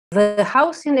The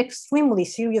housing extremely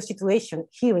serious situation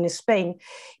here in Spain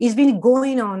has been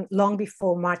going on long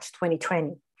before March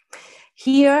 2020.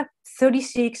 Here,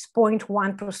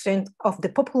 36.1% of the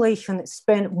population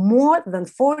spend more than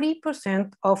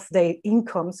 40% of their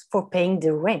incomes for paying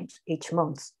the rent each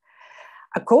month.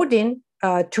 According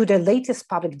to the latest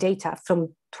public data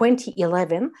from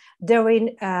 2011, there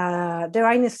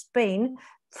are in Spain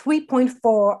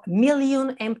 3.4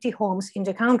 million empty homes in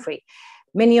the country,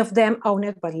 many of them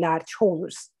owned by large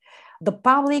holders. The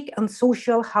public and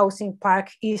social housing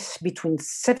park is between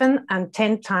 7 and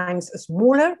 10 times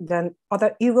smaller than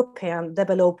other European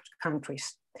developed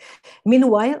countries.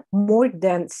 Meanwhile, more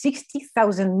than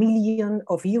 60,000 million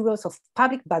of euros of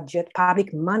public budget,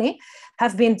 public money,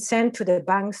 have been sent to the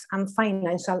banks and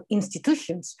financial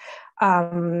institutions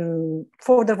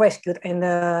for the rescue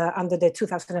under the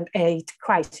 2008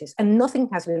 crisis, and nothing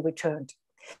has been returned.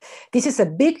 This is a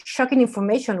big, shocking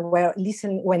information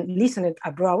when listened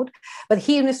abroad, but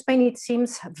here in Spain, it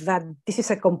seems that this is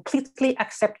a completely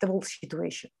acceptable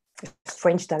situation.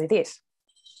 Strange that it is.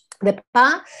 The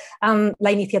PA,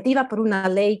 la iniciativa por una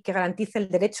ley que garantice el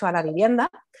derecho a la vivienda,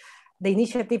 the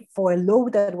initiative for a law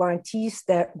that guarantees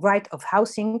the right of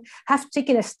housing, have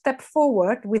taken a step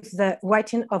forward with the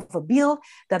writing of a bill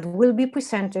that will be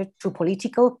presented to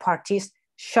political parties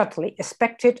shortly,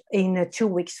 expected in 2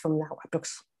 weeks from now.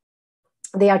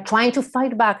 They are trying to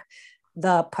fight back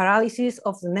the paralysis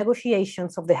of the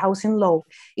negotiations of the housing law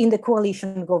in the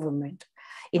coalition government.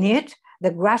 In it,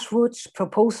 the grassroots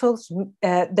proposals,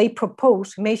 they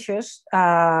propose measures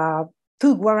to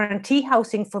guarantee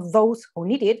housing for those who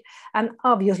need it, and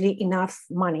obviously enough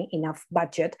money, enough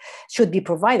budget should be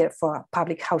provided for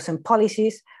public housing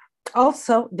policies.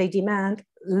 Also, they demand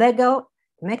legal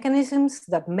mechanisms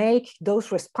that make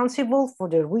those responsible for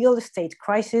the real estate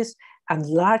crisis and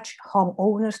large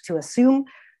homeowners to assume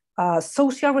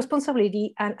social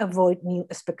responsibility and avoid new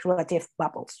speculative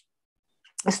bubbles.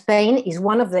 Spain is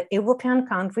one of the European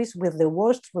countries with the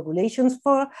worst regulations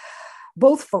for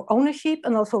both for ownership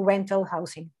and also rental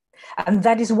housing. And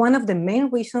that is one of the main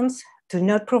reasons to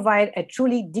not provide a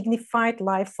truly dignified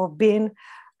life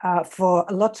for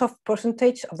lots of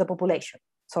percentage of the population.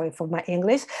 Sorry for my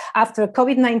English. After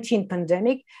COVID-19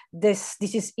 pandemic, this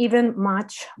is even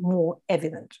much more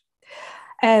evident.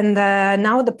 And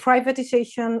now the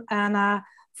privatization and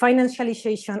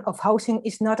financialization of housing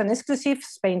is not an exclusive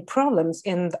Spain problem,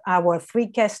 and our 3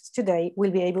 guests today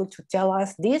will be able to tell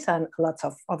us this and lots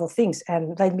of other things.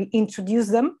 And let me introduce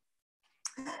them.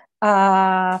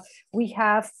 We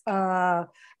have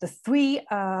the 3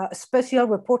 special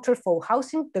reporters for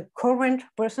housing, the current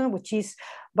person, which is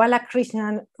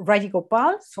Balakrishnan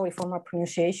Rajagopal. Sorry for my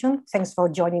pronunciation. Thanks for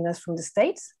joining us from the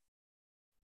States.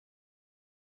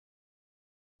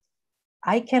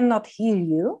 I cannot hear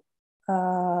you.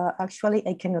 Actually,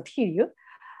 I cannot hear you.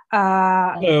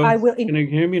 Hello. I will. Can you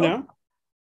hear me now?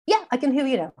 Yeah, I can hear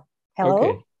you now.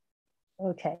 Hello.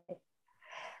 Okay.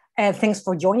 Thanks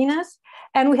for joining us.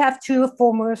 And we have 2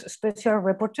 former special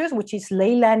reporters, which is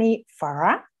Leilani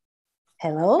Farah.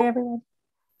 Hello. Hey, everyone.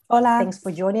 Hola. Thanks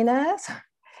for joining us.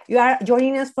 You are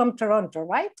joining us from Toronto,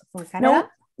 right? From Canada?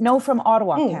 No, from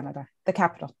Ottawa, Canada, the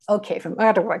capital. Okay, from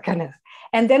Ottawa, Canada.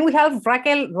 And then we have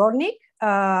Raquel Rodnik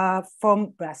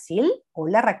from Brazil.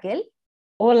 Hola, Raquel.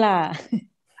 Hola.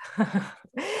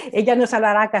 Ella nos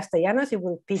hablará castellano. She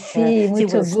will speak, sí, she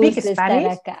will speak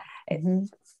Spanish. Estar acá.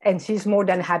 And she's more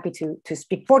than happy to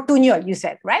speak Portuñol, you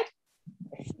said, right?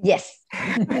 Yes.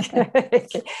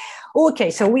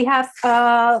 Okay, so we have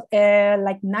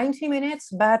like 90 minutes,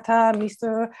 but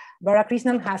Mr.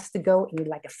 Balakrishnan has to go in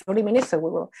like 30 minutes. So we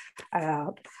will,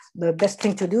 the best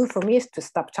thing to do for me is to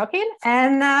stop talking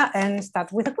and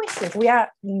start with the questions.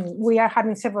 We are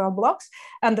having several blocks,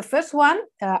 and the first one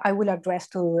I will address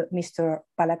to Mr.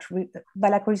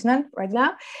 Balakrishnan right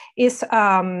now is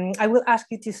I will ask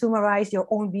you to summarize your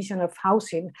own vision of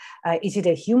housing. Is it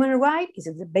a human right? Is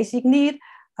it a basic need?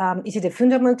 Is it a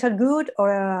fundamental good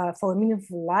or for a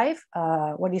meaningful life?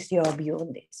 What is your view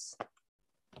on this?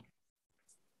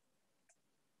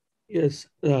 Yes,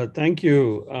 thank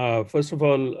you. First of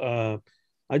all,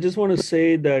 I just want to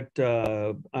say that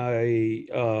I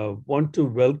want to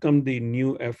welcome the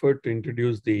new effort to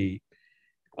introduce the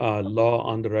law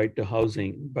on the right to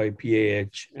housing by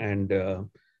PAH and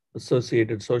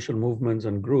associated social movements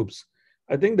and groups.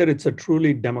 I think that it's a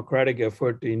truly democratic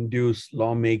effort to induce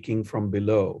lawmaking from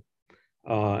below,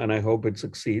 and I hope it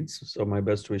succeeds. So my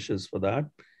best wishes for that.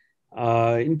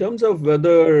 In terms of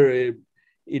whether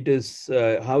it is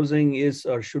housing is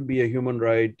or should be a human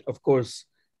right, of course,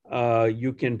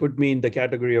 you can put me in the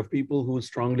category of people who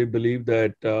strongly believe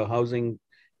that housing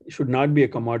should not be a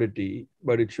commodity,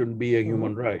 but it should be a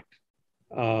human right.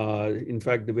 In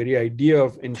fact, the very idea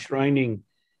of enshrining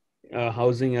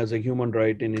housing as a human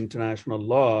right in international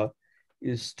law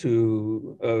is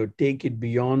to take it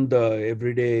beyond the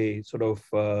everyday sort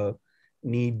of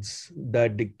needs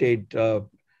that dictate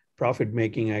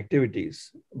profit-making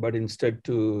activities, but instead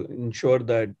to ensure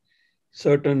that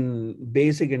certain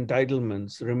basic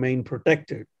entitlements remain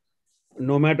protected,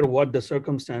 no matter what the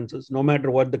circumstances, no matter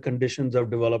what the conditions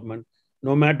of development,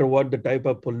 no matter what the type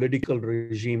of political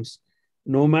regimes,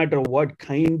 no matter what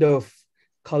kind of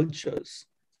cultures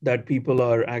that people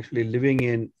are actually living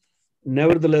in.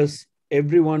 Nevertheless,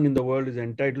 everyone in the world is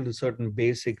entitled to certain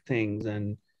basic things.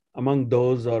 And among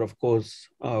those are, of course,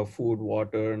 food,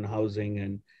 water, and housing,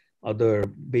 and other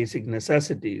basic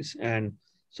necessities. And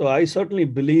so I certainly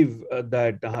believe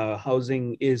that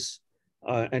housing is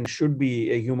and should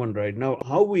be a human right. Now,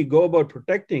 how we go about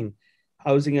protecting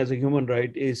housing as a human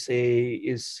right is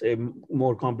a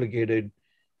more complicated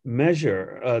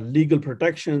measure. Legal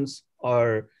protections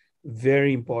are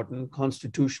very important.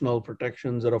 Constitutional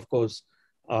protections are, of course,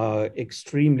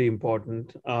 extremely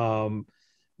important.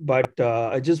 But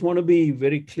I just want to be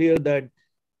very clear that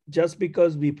just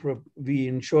because we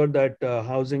ensure that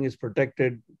housing is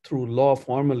protected through law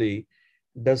formally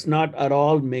does not at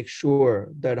all make sure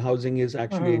that housing is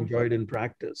actually enjoyed in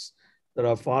practice. There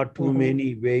are far too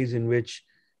many ways in which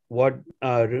what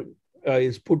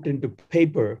is put into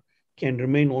paper can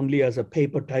remain only as a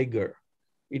paper tiger.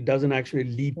 It doesn't actually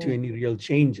lead to any real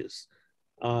changes.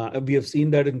 We have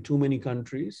seen that in too many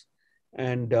countries.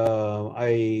 And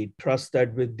I trust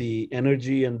that with the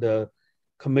energy and the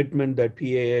commitment that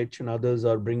PAH and others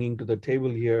are bringing to the table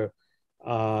here,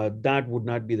 that would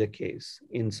not be the case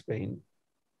in Spain.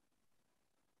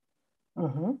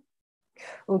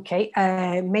 Okay,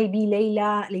 maybe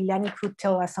Leilani could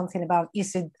tell us something about,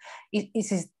 is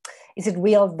it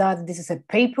real that this is a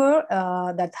paper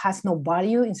that has no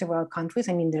value in several countries?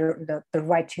 I mean, the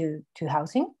right to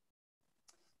housing?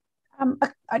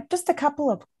 Just a couple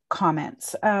of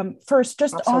comments. First,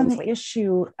 just Absolutely. on the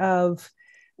issue of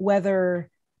whether,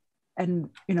 and,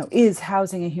 is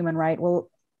housing a human right? Well,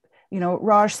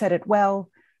 Raj said it well.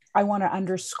 I want to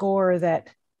underscore that,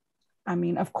 I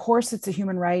mean, of course it's a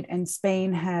human right, and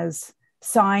Spain has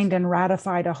signed and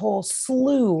ratified a whole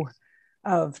slew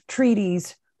of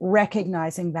treaties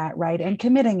recognizing that right and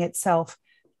committing itself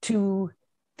to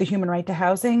the human right to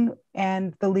housing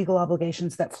and the legal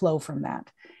obligations that flow from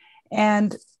that.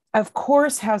 And of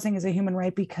course, housing is a human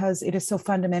right because it is so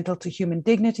fundamental to human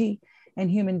dignity, and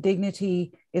human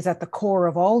dignity is at the core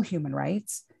of all human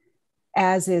rights,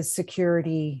 as is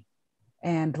security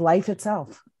and life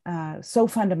itself. So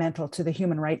fundamental to the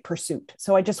human right pursuit.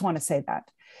 So I just want to say that.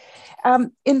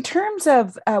 In terms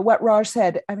of what Raj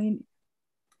said, I mean,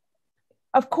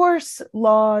 of course,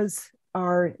 laws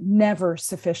are never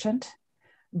sufficient,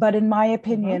 but in my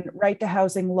opinion, right to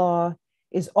housing law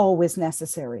is always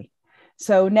necessary.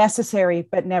 So necessary,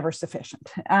 but never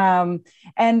sufficient. And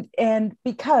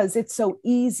because it's so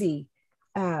easy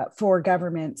for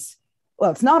governments, well,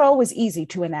 it's not always easy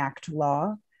to enact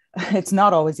law. It's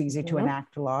not always easy to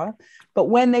enact law, but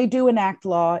when they do enact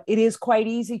law, it is quite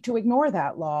easy to ignore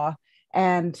that law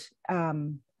and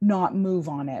not move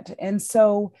on it. And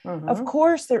so, of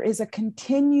course, there is a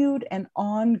continued and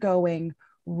ongoing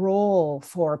role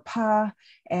for PA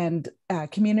and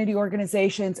community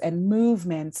organizations and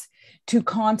movements to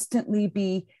constantly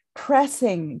be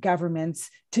pressing governments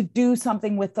to do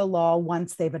something with the law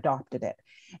once they've adopted it.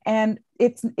 And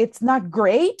it's not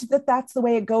great that that's the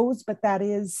way it goes, but that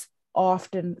is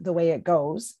often the way it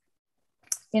goes.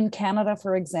 In Canada,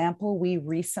 for example, we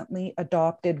recently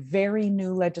adopted very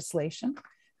new legislation.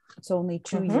 It's only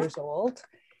 2 years old.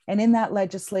 And in that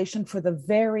legislation, for the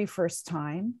very first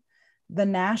time, the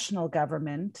national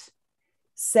government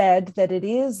said that it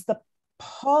is the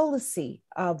policy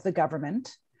of the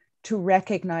government to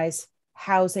recognize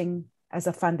housing as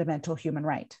a fundamental human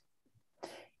right.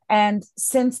 And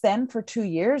since then, for 2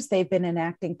 years, they've been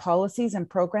enacting policies and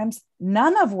programs,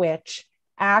 none of which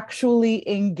actually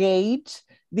engage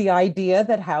the idea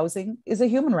that housing is a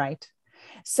human right.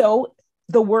 So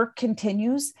the work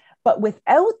continues, but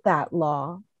without that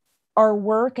law, our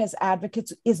work as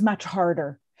advocates is much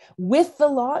harder. With the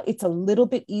law, it's a little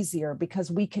bit easier because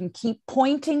we can keep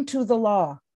pointing to the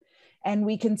law and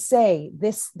we can say,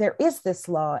 there is this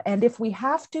law. And if we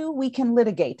have to, we can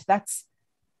litigate. That's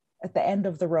at the end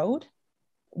of the road.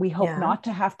 We hope not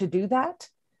to have to do that,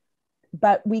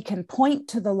 but we can point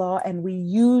to the law and we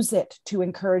use it to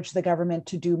encourage the government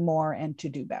to do more and to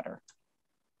do better.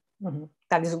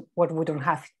 That is what we don't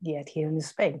have yet here in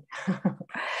Spain.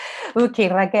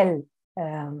 Okay, Raquel,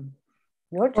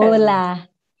 Your turn. Hola,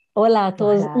 hola a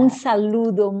todos. Hola. Un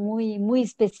saludo muy, muy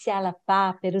especial a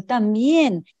Pa, pero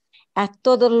también a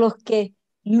todos los que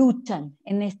luchan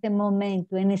en este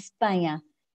momento en España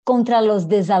contra los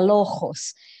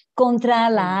desalojos, contra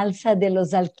la alza de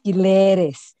los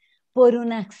alquileres, por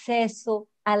un acceso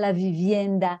a la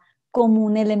vivienda como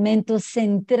un elemento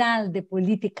central de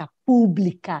política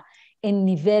pública en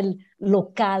nivel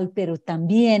local, pero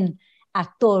también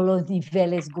a todos los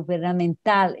niveles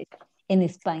gubernamentales en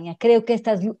España. Creo que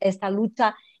esta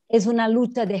lucha es una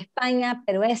lucha de España,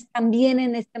 pero es también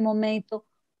en este momento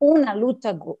una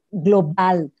lucha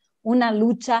global, una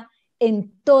lucha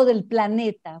en todo el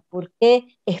planeta, porque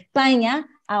España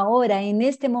ahora en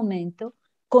este momento,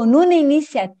 con una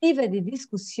iniciativa de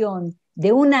discusión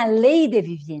de una ley de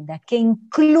vivienda que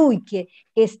incluye,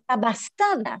 que está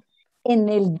basada en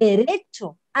el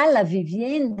derecho a la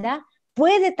vivienda,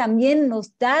 puede también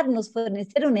nos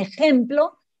fornecer un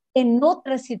ejemplo en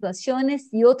otras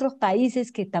situaciones y otros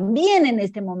países que también en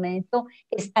este momento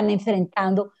están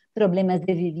enfrentando problemas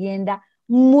de vivienda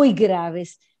muy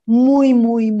graves,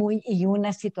 y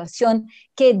una situación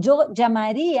que yo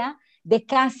llamaría de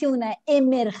casi una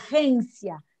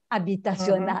emergencia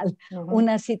habitacional,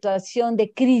 una situación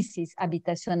de crisis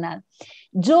habitacional.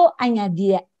 Yo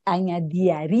añadiría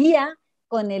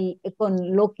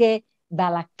con lo que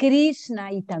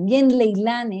Balakrishna y también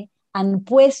Leilani han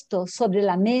puesto sobre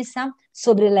la mesa,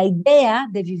 sobre la idea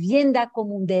de vivienda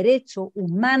como un derecho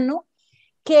humano,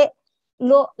 que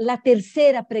la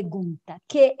tercera pregunta,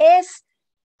 que es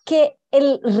que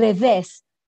el revés,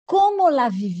 cómo la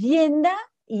vivienda,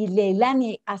 y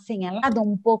Leilani ha señalado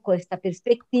un poco esta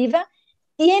perspectiva,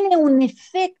 tiene un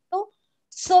efecto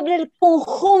sobre el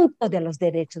conjunto de los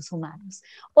derechos humanos.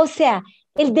 O sea,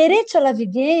 el derecho a la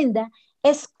vivienda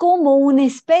es como una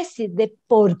especie de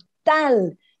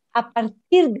portal a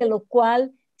partir de lo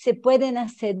cual se pueden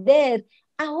acceder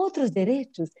a otros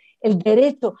derechos. El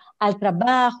derecho al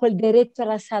trabajo, el derecho a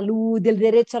la salud, el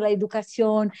derecho a la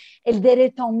educación, el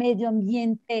derecho a un medio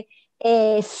ambiente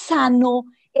sano,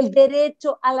 el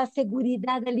derecho a la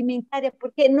seguridad alimentaria,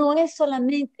 porque no es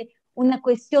solamente una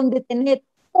cuestión de tener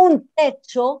un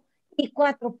techo y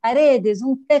cuatro paredes,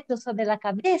 un techo sobre la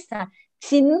cabeza,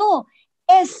 sino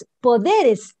es poder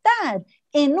estar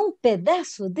en un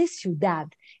pedazo de ciudad,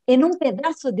 en un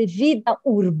pedazo de vida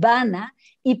urbana,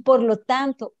 y por lo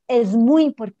tanto es muy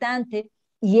importante,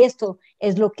 y esto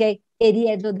es lo que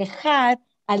quería yo dejar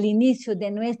al inicio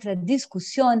de nuestra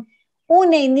discusión,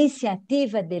 una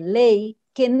iniciativa de ley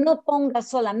que no ponga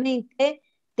solamente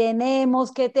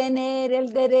tenemos que tener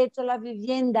el derecho a la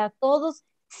vivienda a todos,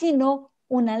 sino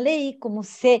una ley como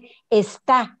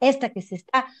esta que se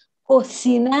está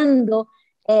cocinando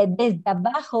desde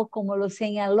abajo, como lo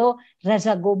señaló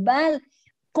Rajagopal,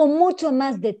 con mucho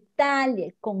más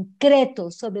detalle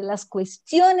concreto sobre las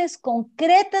cuestiones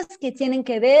concretas que tienen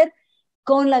que ver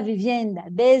con la vivienda,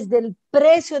 desde el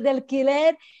precio de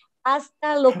alquiler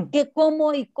hasta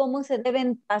cómo se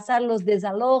deben pasar los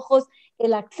desalojos,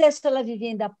 el acceso a la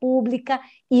vivienda pública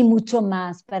y mucho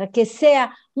más, para que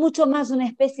sea mucho más una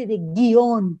especie de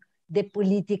guión de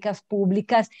políticas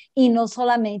públicas y no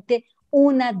solamente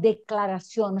una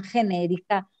declaración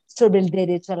genérica sobre el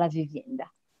derecho a la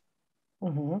vivienda.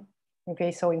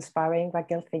 Okay, so inspiring,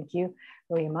 Raquel. Thank you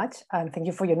very much. And thank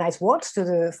you for your nice words for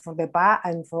the PA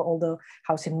and for all the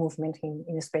housing movement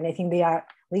in Spain. I think they are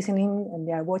listening and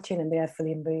they are watching and they are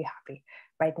feeling very happy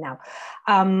right now.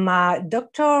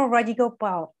 Dr.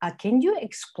 Rajagopal, can you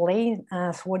explain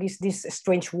us what is this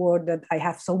strange word that I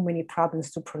have so many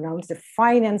problems to pronounce, the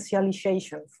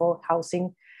financialization for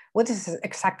housing? What is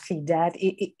exactly that?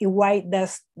 Why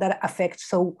does that affect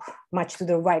so much to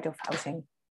the right of housing?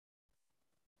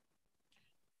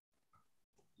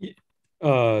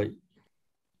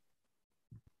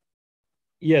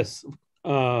 Yes.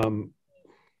 1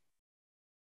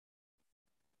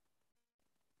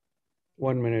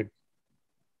 minute.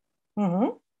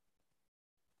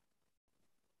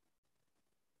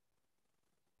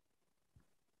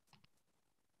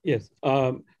 Yes.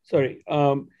 Sorry.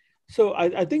 So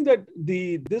I think that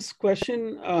this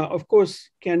question, of course,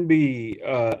 can be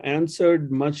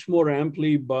answered much more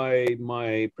amply by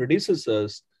my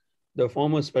predecessors, the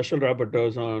former special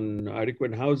rapporteurs on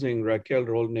adequate housing, Raquel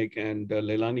Rolnick and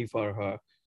Leilani Farha,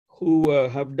 who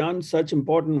have done such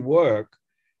important work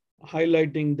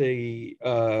highlighting the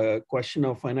question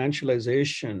of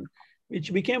financialization,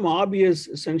 which became obvious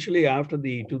essentially after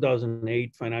the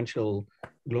 2008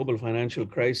 global financial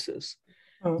crisis.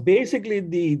 Basically,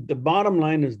 the bottom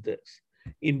line is this.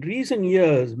 In recent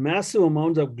years, massive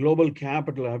amounts of global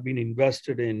capital have been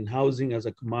invested in housing as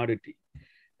a commodity.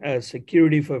 as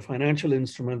security for financial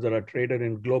instruments that are traded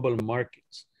in global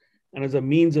markets and as a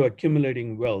means of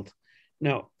accumulating wealth.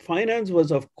 Now, finance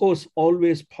was, of course,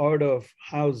 always part of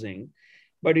housing,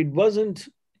 but it wasn't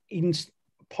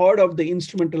part of the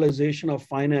instrumentalization of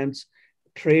finance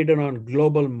traded on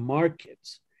global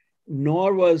markets,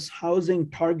 nor was housing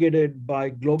targeted by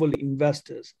global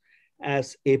investors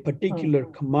as a particular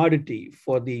commodity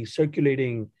for the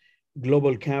circulating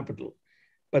global capital.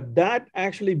 But that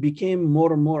actually became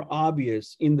more and more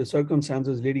obvious in the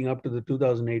circumstances leading up to the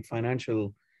 2008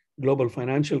 global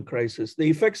financial crisis, the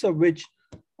effects of which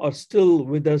are still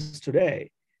with us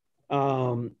today.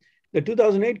 The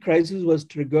 2008 crisis was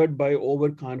triggered by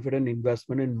overconfident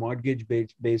investment in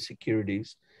mortgage-based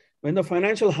securities. When the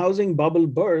financial housing bubble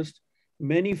burst,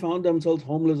 many found themselves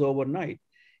homeless overnight.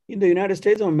 In the United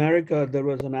States of America, there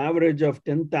was an average of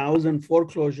 10,000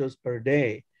 foreclosures per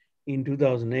day in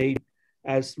 2008.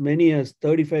 As many as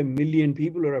 35 million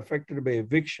people were affected by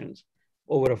evictions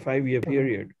over a 5-year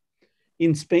period.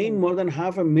 In Spain, more than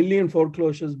 500,000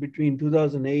 foreclosures between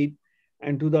 2008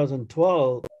 and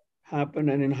 2012 happened,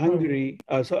 and in Hungary,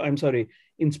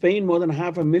 in Spain, more than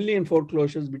 500,000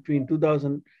 foreclosures between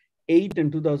 2008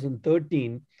 and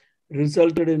 2013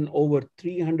 resulted in over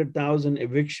 300,000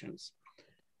 evictions.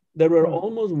 There were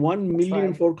almost 1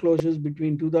 million foreclosures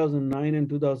between 2009 and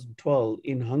 2012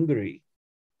 in Hungary.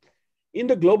 In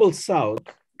the global south,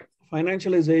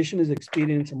 financialization is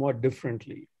experienced somewhat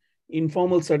differently.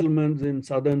 Informal settlements in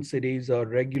southern cities are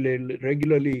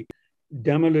regularly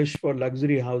demolished for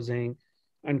luxury housing,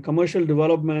 and commercial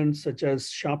developments such as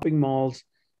shopping malls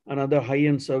and other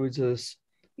high-end services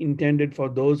intended for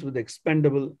those with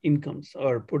expendable incomes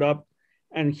are put up.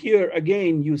 And here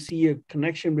again, you see a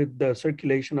connection with the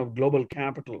circulation of global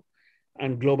capital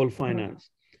and global finance.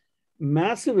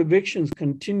 Massive evictions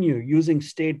continue using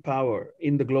state power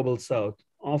in the global south,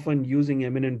 often using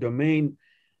eminent domain,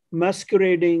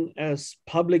 masquerading as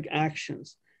public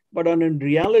actions. But in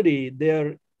reality,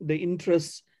 the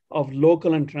interests of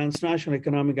local and transnational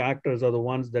economic actors are the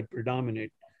ones that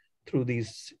predominate through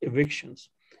these evictions.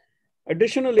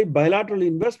 Additionally, bilateral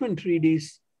investment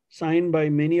treaties signed by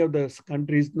many of the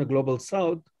countries in the global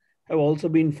south have also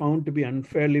been found to be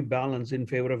unfairly balanced in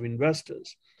favor of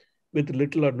investors, with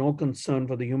little or no concern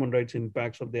for the human rights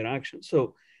impacts of their actions.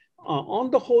 So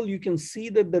on the whole, you can see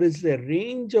that there is a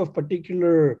range of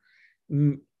particular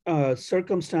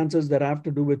circumstances that have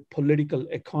to do with political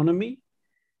economy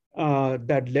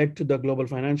that led to the global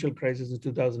financial crisis in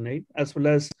 2008, as well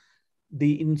as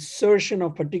the insertion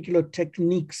of particular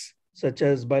techniques such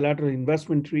as bilateral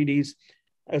investment treaties,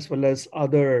 as well as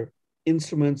other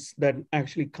instruments that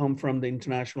actually come from the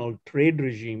international trade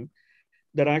regime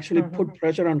that actually put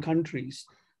pressure on countries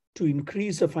to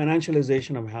increase the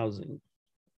financialization of housing.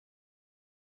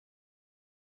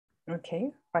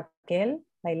 Okay, Raquel,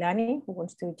 Lailani, who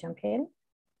wants to jump in?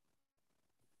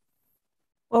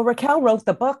 Well, Raquel wrote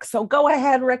the book, so go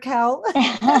ahead, Raquel.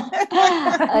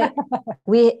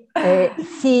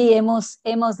 Sí,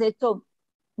 hemos hecho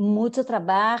mucho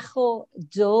trabajo,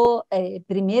 yo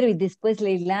primero y después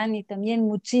Leilani también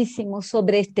muchísimo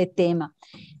sobre este tema.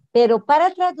 Pero para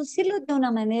traducirlo de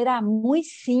una manera muy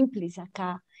simple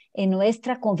acá en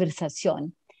nuestra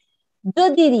conversación, yo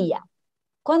diría,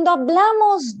 cuando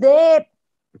hablamos de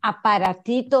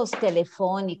aparatitos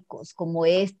telefónicos como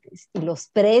estos y los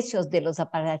precios de los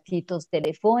aparatitos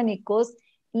telefónicos,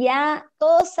 ya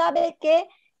todos saben que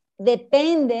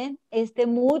dependen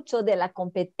mucho de la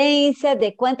competencia,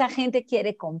 de cuánta gente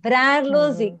quiere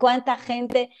comprarlos y cuánta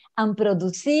gente han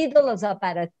producido los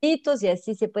aparatitos, y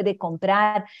así se puede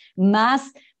comprar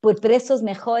más por precios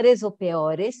mejores o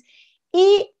peores.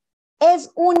 Y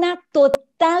es una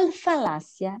total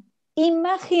falacia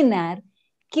imaginar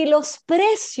que los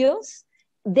precios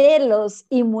de los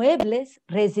inmuebles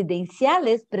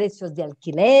residenciales, precios de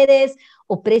alquileres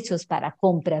o precios para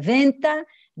compra-venta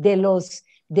de los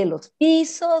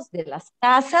pisos, de las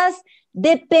casas,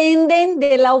 dependen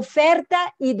de la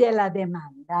oferta y de la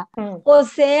demanda. O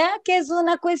sea que es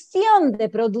una cuestión de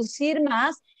producir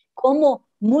más, como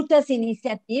muchas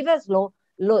iniciativas lo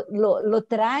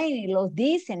traen y lo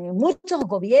dicen, y muchos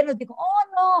gobiernos dicen,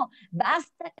 oh no,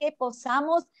 basta que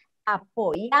podamos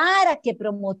apoyar a que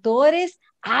promotores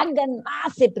hagan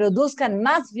más, se produzcan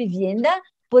más vivienda,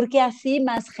 porque así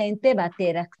más gente va a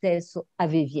tener acceso a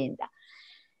vivienda.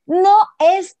 No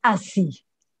es así.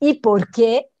 ¿Y por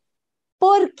qué?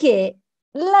 Porque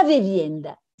la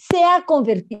vivienda se ha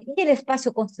convertido, y el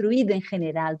espacio construido en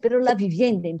general, pero la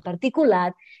vivienda en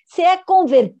particular, se ha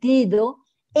convertido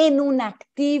en un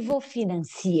activo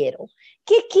financiero.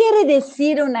 ¿Qué quiere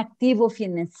decir un activo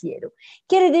financiero?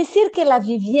 Quiere decir que la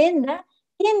vivienda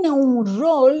tiene un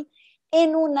rol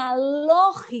en una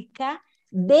lógica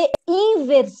de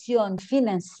inversión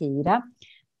financiera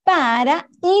para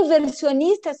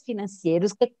inversionistas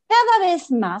financieros que cada vez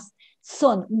más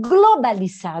son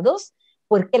globalizados,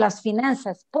 porque las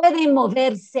finanzas pueden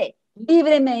moverse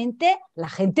libremente, la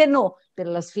gente no, pero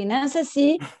las finanzas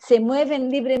sí se mueven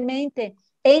libremente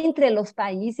entre los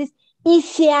países y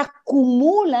se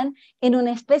acumulan en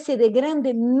una especie de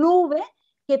grande nube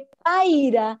que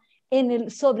paira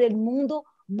sobre el mundo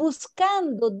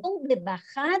buscando dónde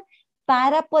bajar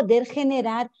para poder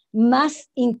generar más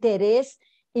interés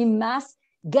y más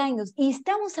ganos. Y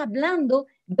estamos hablando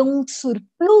de un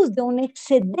surplus, de un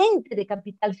excedente de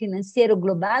capital financiero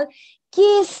global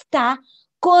que está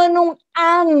con un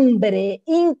hambre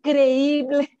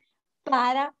increíble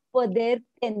para poder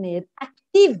tener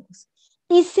activos.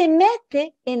 Y se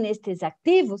mete en estos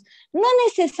activos, no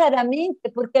necesariamente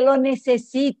porque lo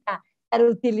necesita para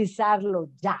utilizarlo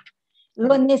ya,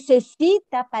 lo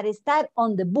necesita para estar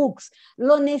on the books,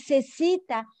 lo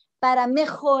necesita para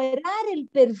mejorar el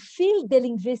perfil del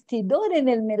investidor en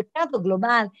el mercado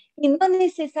global y no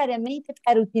necesariamente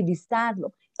para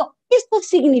utilizarlo. No, esto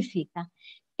significa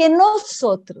que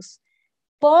nosotros,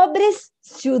 pobres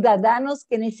ciudadanos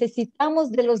que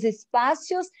necesitamos de los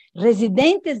espacios,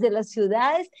 residentes de las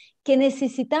ciudades, que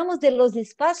necesitamos de los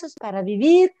espacios para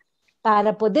vivir,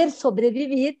 para poder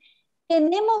sobrevivir,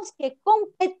 tenemos que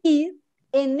competir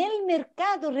en el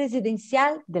mercado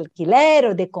residencial de alquiler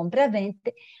o de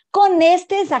compra-venta con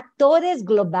estos actores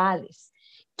globales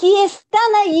que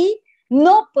están ahí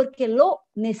no porque lo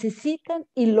necesitan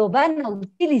y lo van a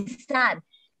utilizar,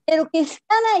 pero que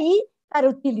están ahí para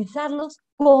utilizarlos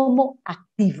como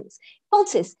activos.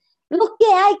 Entonces, lo que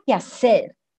hay que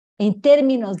hacer en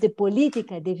términos de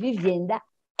política de vivienda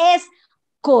es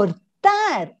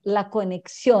cortar la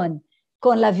conexión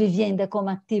con la vivienda como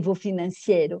activo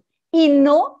financiero y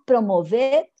no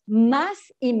promover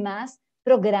más y más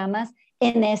programas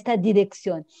en esta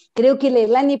dirección. Creo que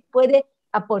Leilani puede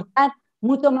aportar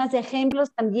mucho más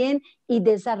ejemplos también y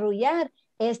desarrollar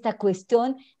esta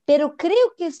cuestión, pero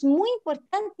creo que es muy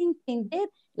importante entender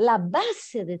la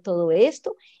base de todo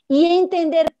esto y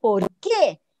entender por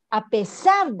qué, a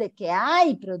pesar de que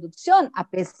hay producción, a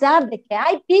pesar de que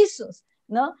hay pisos,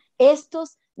 ¿no?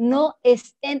 Estos no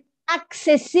estén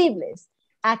accesibles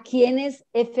a quienes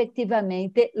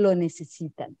efectivamente lo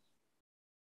necesitan.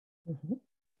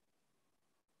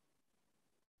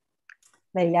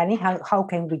 Leilani, how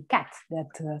can we cut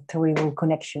that terrible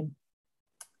connection?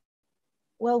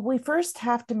 Well, we first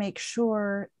have to make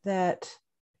sure that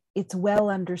it's well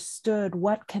understood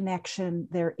what connection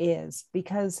there is,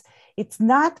 because it's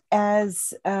not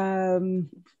as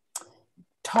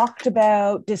talked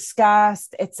about,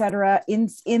 discussed, etc. In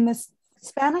the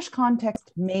Spanish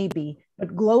context, maybe,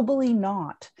 but globally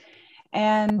not.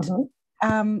 And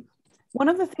one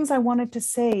of the things I wanted to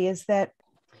say is that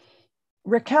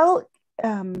Raquel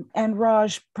and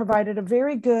Raj provided a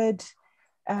very good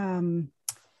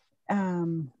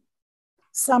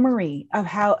summary of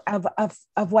how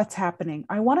of what's happening.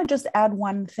 I want to just add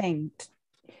one thing.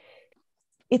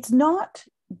 It's not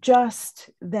just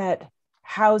that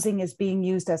housing is being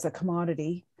used as a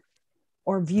commodity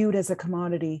or viewed as a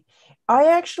commodity. I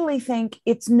actually think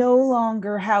it's no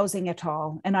longer housing at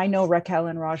all. And I know Raquel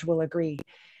and Raj will agree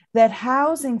that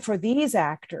housing for these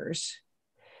actors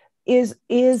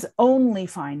is only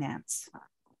finance.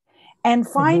 And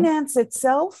finance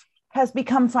itself has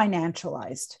become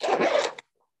financialized.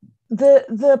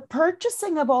 The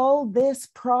purchasing of all this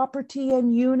property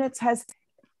and units has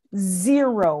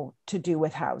zero to do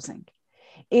with housing.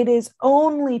 It is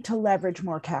only to leverage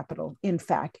more capital. In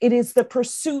fact, it is the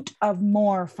pursuit of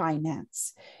more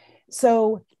finance.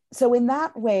 So in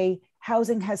that way,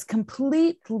 housing has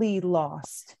completely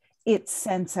lost its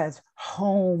sense as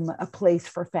home, a place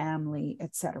for family,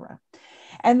 etc.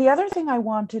 And the other thing I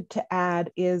wanted to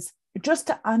add is just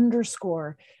to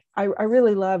underscore, I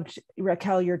really loved,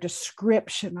 Raquel, your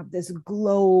description of this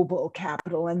global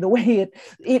capital and the way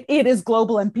it is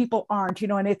global and people aren't,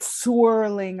 and it's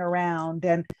swirling around.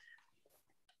 And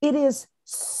it is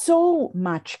so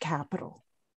much capital.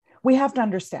 We have to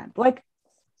understand, like,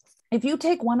 if you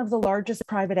take one of the largest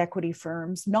private equity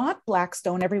firms, not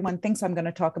Blackstone, everyone thinks I'm going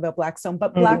to talk about Blackstone,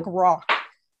 but BlackRock.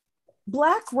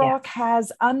 BlackRock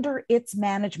has under its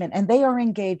management, and they are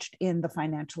engaged in the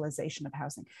financialization of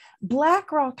housing.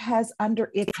 BlackRock has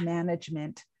under its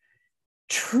management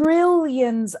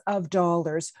trillions of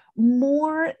dollars,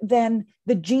 more than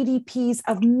the GDPs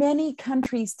of many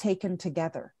countries taken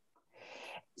together.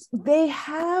 They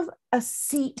have a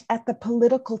seat at the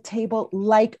political table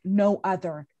like no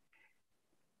other.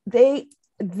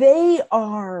 they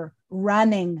are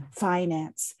running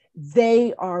finance.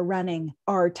 They are running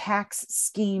our tax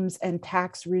schemes and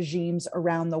tax regimes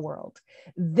around the world.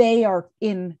 They are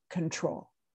in control.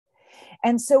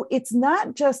 And so it's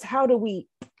not just how do we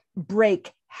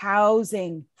break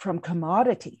housing from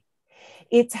commodity.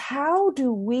 It's how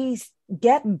do we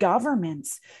get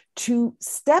governments to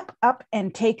step up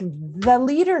and take the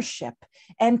leadership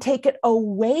and take it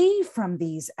away from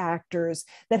these actors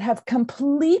that have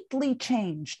completely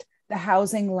changed the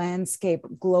housing landscape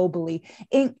globally,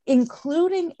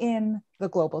 including in the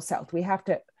global South. We have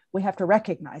to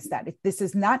recognize that this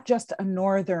is not just a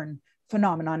northern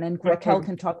phenomenon, and Raquel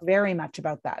can talk very much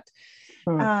about that.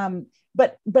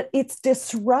 But it's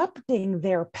disrupting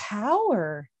their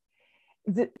power.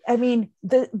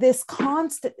 This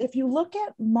constant, if you look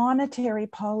at monetary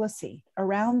policy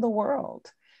around the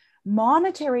world,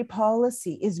 monetary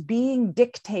policy is being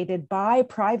dictated by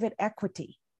private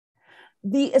equity.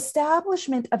 The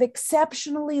establishment of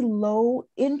exceptionally low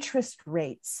interest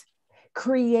rates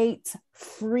creates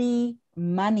free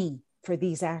money for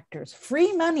these actors.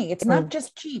 Free money. It's not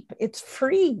just cheap, it's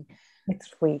free. It's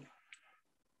free.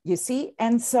 You see?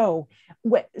 And so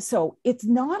it's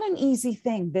not an easy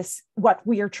thing, what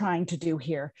we are trying to do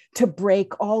here, to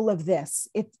break all of this.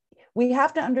 We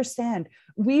have to understand,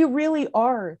 we really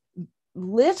are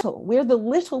little. We're the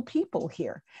little people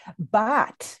here.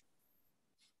 But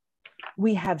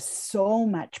we have so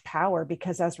much power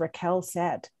because, as Raquel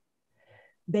said,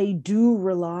 they do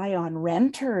rely on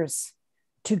renters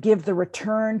to give the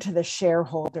return to the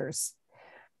shareholders.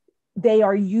 They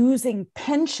are using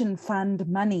pension fund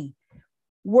money,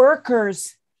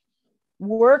 workers'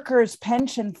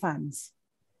 pension funds.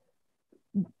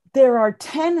 There are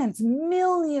tenants,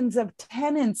 millions of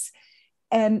tenants,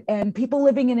 and people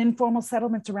living in informal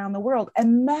settlements around the world.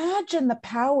 Imagine the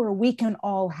power we can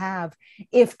all have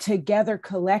if together,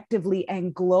 collectively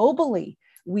and globally,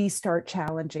 we start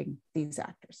challenging these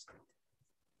actors.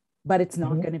 But it's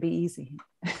not going to be easy.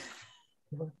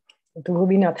 It will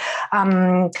be not.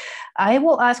 I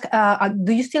will ask,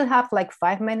 do you still have like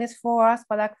 5 minutes for us,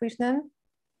 Balakrishnan,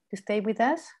 to stay with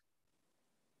us?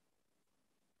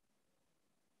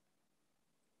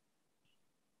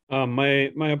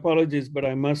 My apologies, but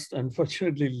I must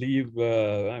unfortunately leave.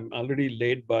 I'm already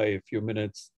late by a few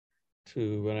minutes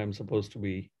to when I'm supposed to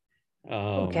be.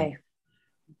 Okay.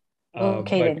 But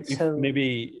then, so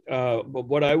maybe, but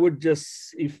what I would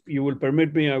just, if you will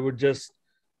permit me, I would just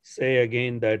say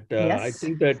again that yes. I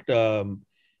think that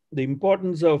the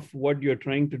importance of what you're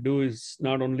trying to do is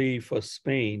not only for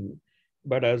Spain,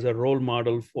 but as a role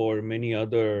model for many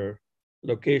other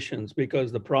locations,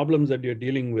 because the problems that you're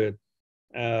dealing with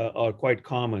are quite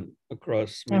common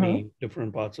across many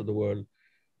different parts of the world.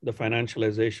 The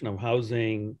financialization of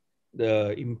housing,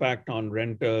 the impact on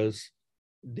renters,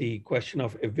 the question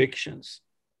of evictions,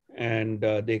 and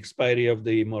the expiry of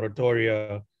the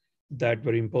moratoria that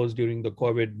were imposed during the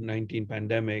COVID-19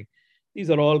 pandemic. These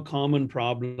are all common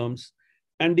problems.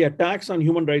 And the attacks on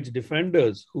human rights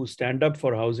defenders who stand up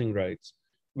for housing rights,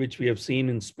 which we have seen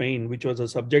in Spain, which was a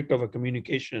subject of a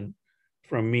communication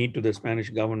from me to the Spanish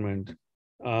government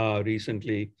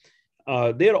recently.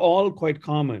 They're all quite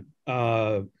common.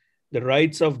 The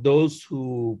rights of those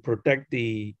who protect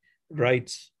the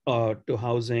rights to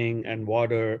housing and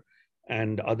water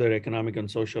and other economic and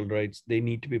social rights, they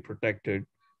need to be protected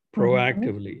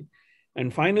proactively.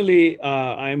 And finally,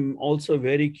 I'm also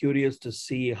very curious to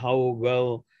see how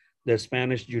well the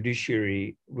Spanish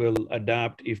judiciary will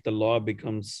adapt if the law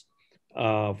becomes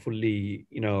fully,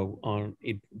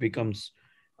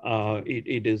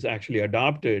 it is actually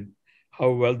adopted,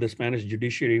 how well the Spanish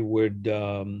judiciary would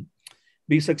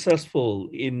be successful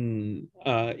in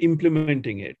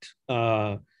implementing it.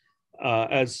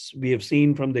 As we have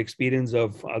seen from the experience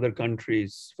of other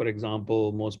countries, for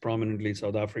example, most prominently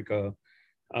South Africa,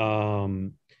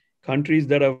 countries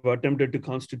that have attempted to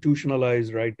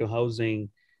constitutionalize right to housing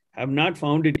have not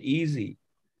found it easy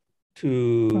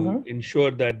to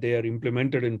ensure that they are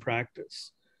implemented in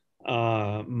practice.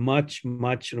 Much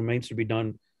remains to be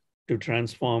done to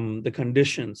transform the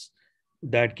conditions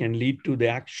that can lead to the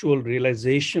actual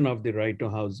realization of the right to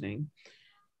housing,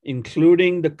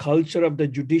 including the culture of the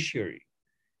judiciary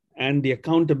and the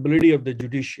accountability of the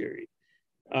judiciary,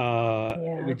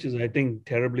 which is, I think,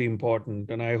 terribly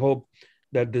important. And I hope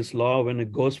that this law, when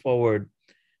it goes forward,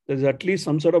 there's at least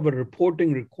some sort of a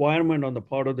reporting requirement on the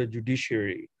part of the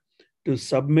judiciary to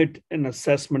submit an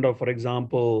assessment of, for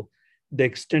example, the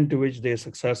extent to which they're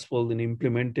successful in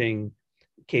implementing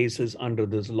cases under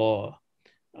this law.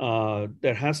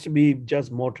 There has to be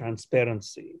just more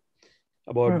transparency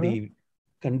about the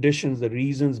conditions, the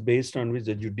reasons based on which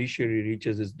the judiciary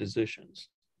reaches its decisions.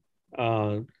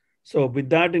 So with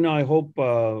that, I hope,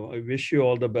 I wish you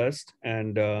all the best,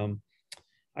 and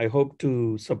I hope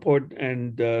to support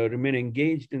and remain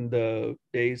engaged in the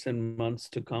days and months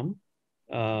to come.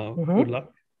 Good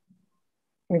luck.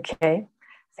 Okay.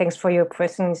 Thanks for your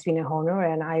presence. It's been an honor,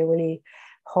 and I really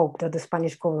hope that the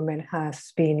Spanish government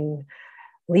has been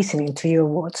listening to your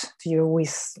words, to your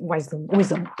wisdom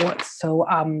words. So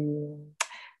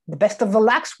the best of the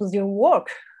luck with your work,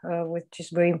 which is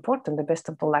very important. The best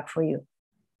of the luck for you.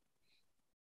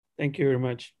 Thank you very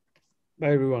much.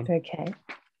 Bye, everyone. Okay.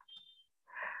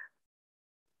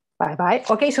 Bye-bye.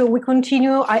 Okay, so we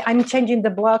continue. I'm changing the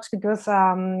blocks because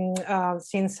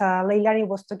since Leilani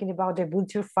was talking about the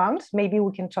vulture funds, maybe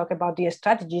we can talk about the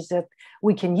strategies that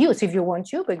we can use if you want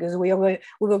to, because we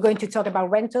were going to talk about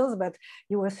rentals, but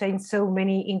you were saying so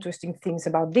many interesting things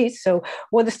about this. So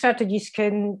what strategies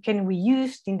can we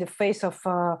use in the face of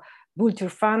vulture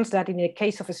funds that, in the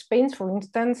case of Spain, for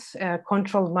instance,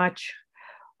 control much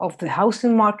of the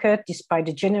housing market, despite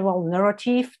the general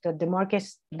narrative that the market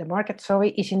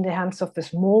is in the hands of the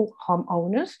small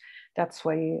homeowners. That's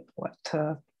what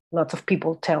lots of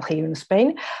people tell here in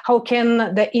Spain. How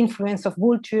can the influence of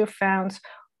vulture funds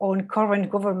on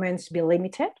current governments be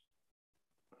limited?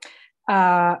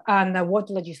 And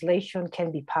what legislation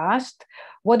can be passed?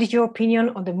 What is your opinion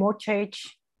on the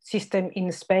mortgage system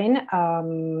in Spain?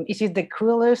 Is it the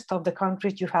cruelest of the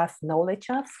countries you have knowledge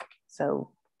of?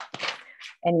 So,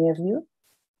 any of you?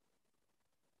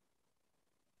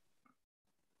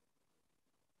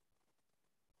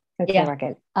 Okay, yeah.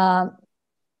 Raquel.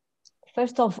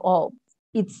 First of all,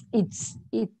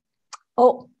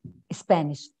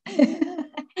 Spanish.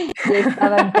 Yo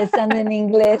estaba empezando en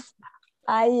inglés.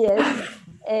 Ahí es.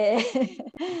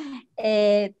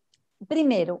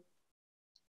 Primero,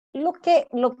 lo que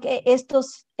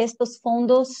estos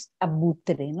fondos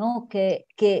buitre, ¿no? Que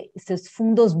estos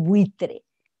fondos buitre.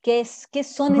 ¿Qué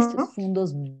son estos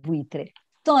fondos buitre?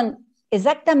 Son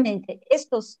exactamente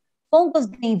estos fondos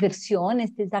de inversión,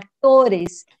 estos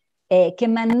actores que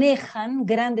manejan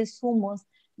grandes sumas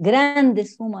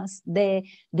de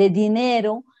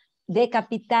dinero, de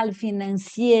capital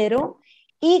financiero,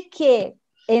 y que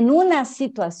en una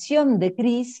situación de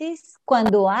crisis,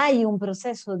 cuando hay un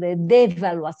proceso de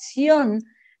devaluación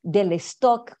del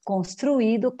stock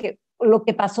construido, que lo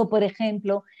que pasó, por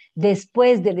ejemplo,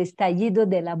 después del estallido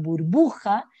de la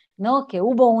burbuja, ¿no? Que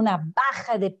hubo una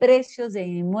baja de precios de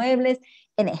inmuebles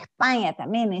en España,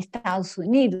 también en Estados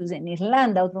Unidos, en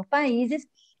Irlanda, otros países,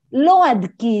 lo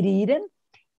adquirieron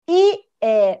y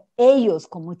ellos,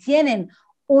 como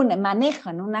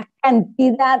manejan una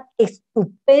cantidad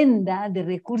estupenda de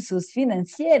recursos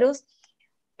financieros,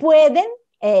 pueden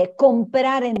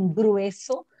comprar en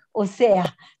grueso, o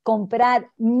sea, comprar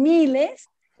miles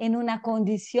en una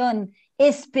condición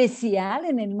especial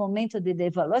en el momento de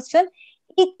devaluación,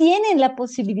 y tienen la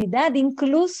posibilidad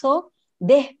incluso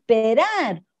de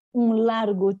esperar un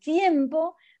largo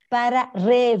tiempo para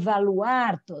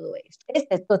reevaluar todo esto.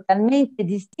 Esto es totalmente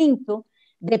distinto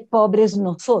de pobres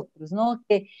nosotros, ¿no?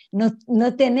 Que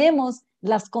no tenemos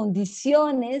las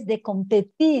condiciones de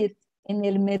competir en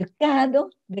el mercado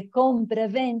de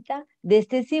compra-venta de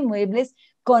estos inmuebles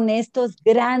con estos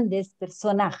grandes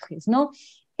personajes, ¿no?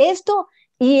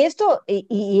 Y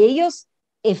ellos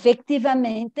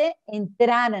efectivamente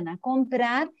entraran a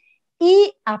comprar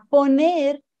y a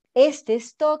poner este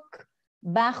stock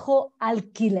bajo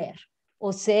alquiler,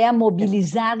 o sea,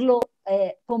 movilizarlo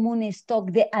como un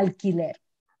stock de alquiler.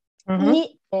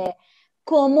 Y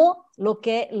como lo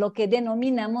que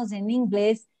denominamos en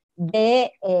inglés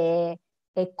de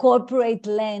corporate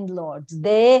landlords,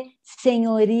 de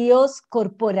señoríos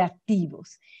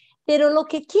corporativos. Pero lo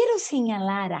que quiero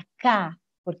señalar acá,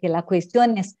 porque la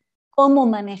cuestión es cómo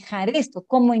manejar esto,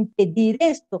 cómo impedir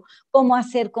esto, cómo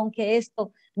hacer con que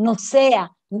esto no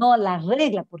sea la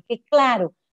regla, porque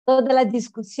claro, toda la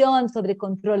discusión sobre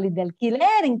control de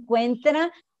alquiler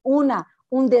encuentra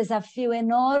un desafío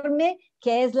enorme,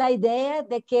 que es la idea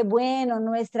de que, bueno,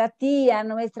 nuestra tía,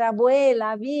 nuestra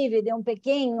abuela vive de un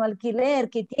pequeño alquiler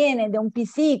que tiene, de un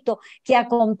pisito que ha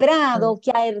comprado,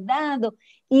 que ha heredado,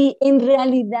 y en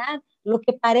realidad lo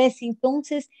que parece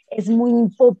entonces es muy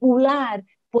impopular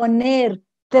poner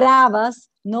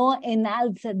trabas, ¿no?, en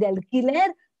alza de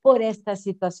alquiler por estas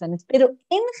situaciones. Pero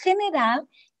en general,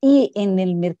 y en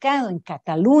el mercado en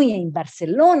Cataluña, en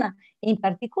Barcelona en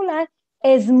particular,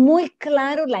 es muy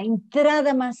claro la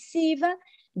entrada masiva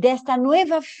de esta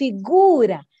nueva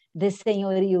figura de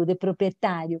señorío, de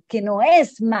propietario, que no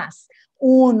es más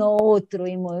uno u otro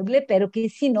inmueble, pero que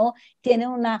sino tiene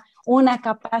una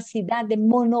capacidad de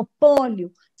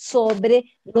monopolio sobre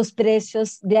los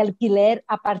precios de alquiler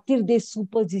a partir de su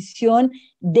posición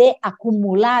de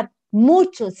acumular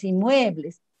muchos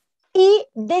inmuebles. Y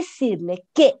decirle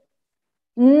que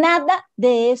nada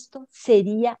de esto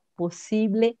sería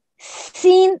posible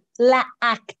sin la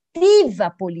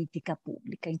activa política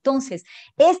pública. Entonces,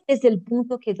 este es el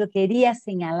punto que yo quería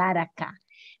señalar acá.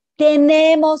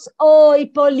 Tenemos hoy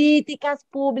políticas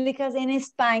públicas en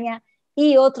España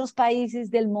y otros países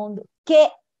del mundo que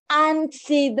han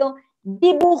sido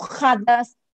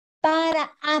dibujadas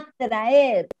para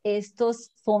atraer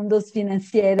estos fondos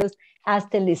financieros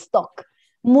hasta el stock,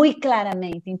 muy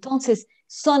claramente. Entonces,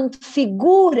 son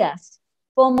figuras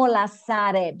como las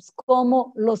Sarebs,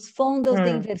 como los fondos de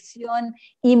inversión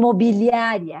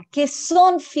inmobiliaria, que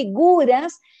son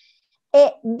figuras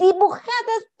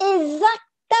dibujadas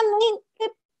exactamente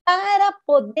para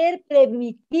poder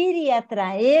permitir y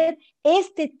atraer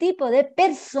este tipo de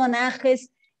personajes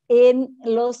en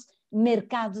los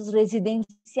mercados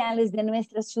residenciales de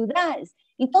nuestras ciudades.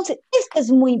 Entonces, esto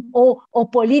es muy,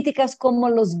 o políticas como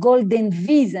los Golden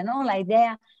Visa, ¿no? La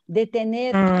idea de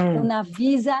tener una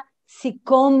visa, si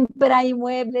compra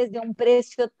inmuebles de un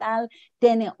precio tal,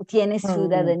 tiene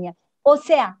ciudadanía. O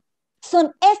sea,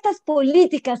 son estas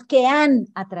políticas que han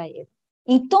atraído.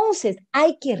 Entonces,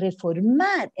 hay que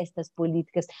reformar estas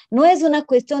políticas. No es una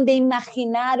cuestión de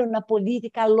imaginar una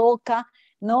política loca,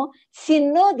 ¿no?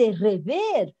 Sino de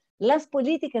rever las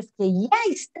políticas que ya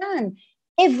están,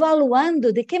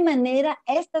 evaluando de qué manera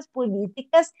estas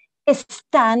políticas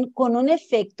están con un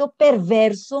efecto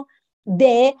perverso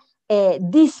de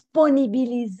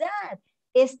disponibilizar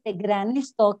este gran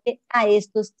estoque a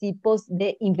estos tipos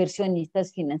de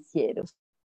inversionistas financieros.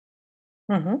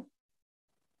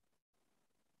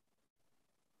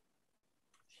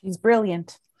 She's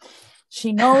brilliant.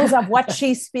 She knows of what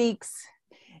she speaks.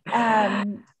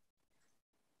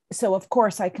 So, of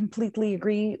course, I completely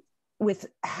agree with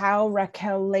how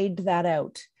Raquel laid that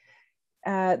out.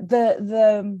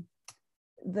 The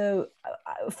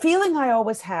feeling I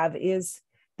always have is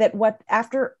that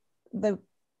after the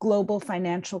global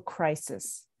financial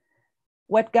crisis,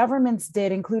 what governments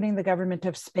did, including the government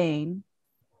of Spain,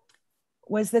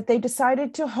 was that they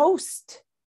decided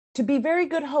to be very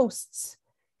good hosts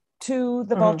to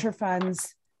the vulture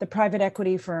funds, the private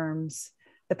equity firms,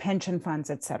 the pension funds,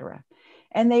 etc.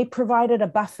 And they provided a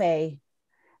buffet.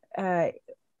 I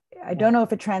don't know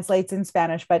if it translates in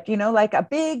Spanish, but like a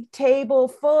big table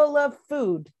full of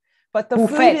food. But the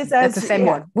buffet, food is that's the same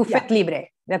word. Buffet libre.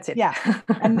 That's it. Yeah.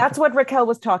 And that's what Raquel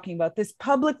was talking about, this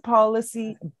public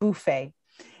policy buffet.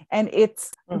 And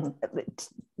it's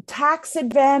tax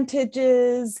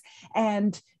advantages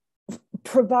and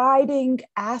providing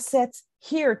assets.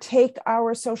 Here, take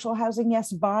our social housing.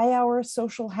 Yes, buy our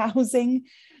social housing,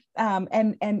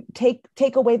 and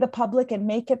take away the public and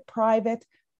make it private.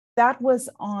 That was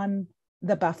on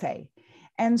the buffet.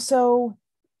 And so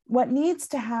what needs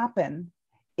to happen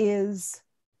is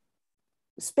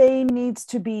Spain needs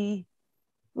to be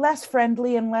less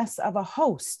friendly and less of a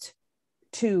host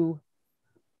to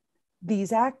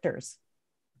these actors.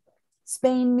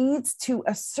 Spain needs to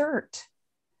assert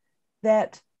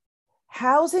that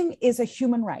housing is a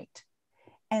human right.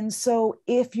 And so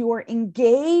if you're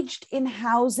engaged in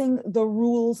housing, the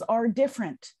rules are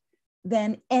different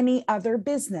than any other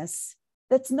business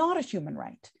that's not a human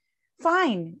right.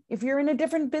 Fine, if you're in a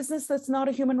different business that's not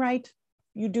a human right,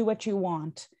 you do what you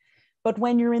want. But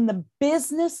when you're in the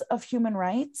business of human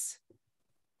rights,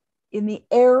 in the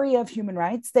area of human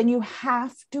rights, then you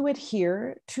have to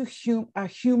adhere to a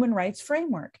human rights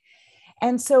framework.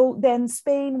 And so then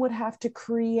Spain would have to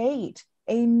create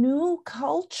a new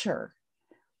culture,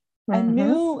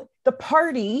 the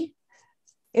party,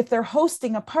 if they're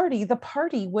hosting a party, the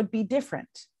party would be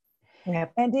different.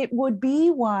 Yep. And it would be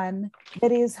one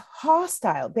that is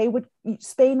hostile.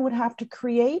 Spain would have to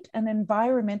create an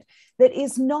environment that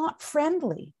is not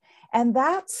friendly. And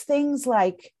that's things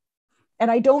like, and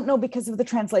I don't know because of the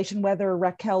translation whether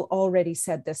Raquel already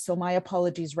said this, so my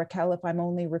apologies, Raquel, if I'm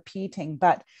only repeating,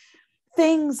 but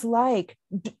things like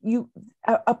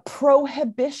a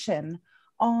prohibition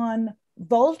on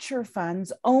vulture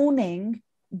funds owning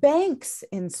banks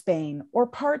in Spain or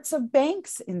parts of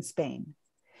banks in Spain.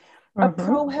 A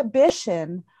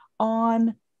prohibition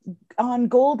on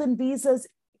golden visas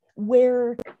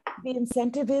where the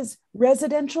incentive is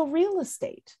residential real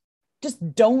estate.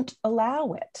 Just don't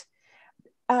allow it.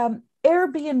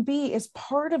 Airbnb is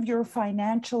part of your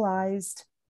financialized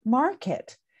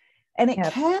market. And it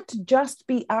can't just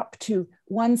be up to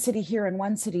one city here and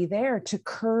one city there to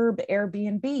curb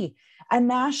Airbnb. A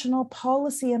national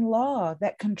policy and law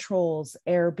that controls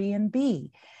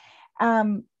Airbnb,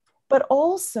 but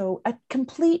also a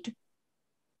complete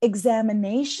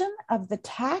examination of the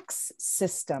tax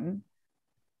system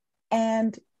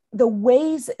and the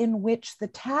ways in which the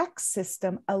tax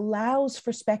system allows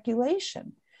for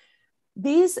speculation.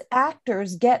 These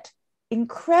actors get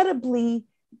incredibly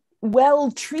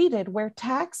well treated where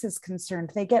tax is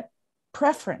concerned. They get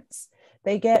preference.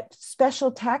 They get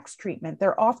special tax treatment.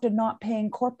 They're often not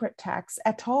paying corporate tax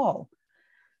at all.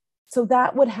 So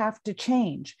that would have to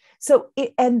change.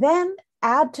 And then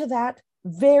add to that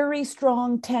very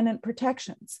strong tenant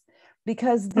protections,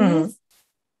 because these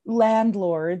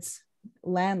landlords,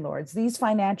 these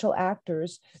financial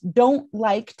actors don't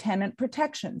like tenant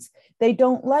protections. They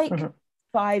don't like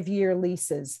 5-year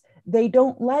leases. They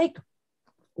don't like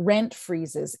rent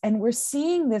freezes. And we're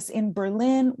seeing this in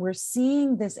Berlin. We're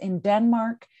seeing this in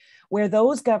Denmark, where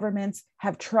those governments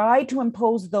have tried to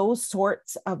impose those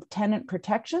sorts of tenant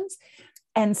protections.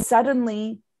 And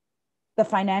suddenly the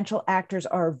financial actors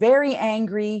are very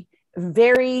angry,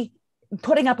 very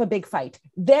putting up a big fight.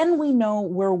 Then we know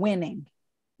we're winning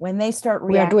when they start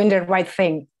reacting. We are doing the right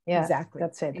thing. Yeah, exactly.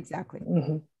 That's it. Exactly.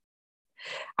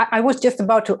 I was just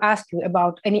about to ask you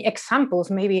about any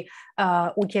examples. Maybe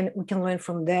we can learn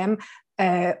from them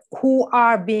who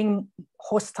are being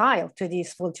hostile to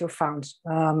these vulture funds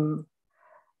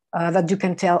that you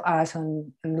can tell us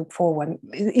and look forward.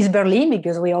 Is Berlin,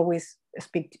 because we always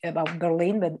speak about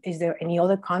Berlin, but is there any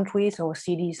other countries or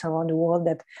cities around the world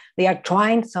that they are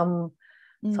trying some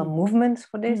movements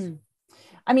for this?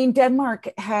 I mean, Denmark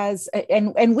has,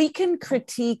 and we can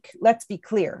critique, let's be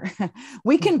clear,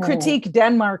 we can critique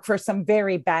Denmark for some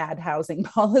very bad housing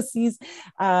policies,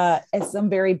 and some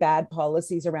very bad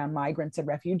policies around migrants and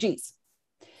refugees.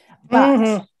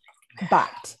 But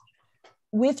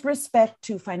with respect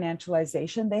to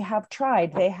financialization, they have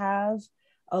tried. They have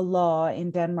a law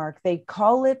in Denmark. They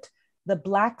call it the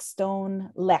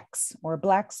Blackstone Lex, or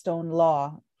Blackstone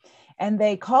Law. And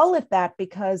they call it that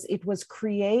because it was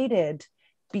created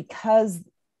because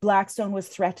Blackstone was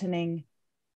threatening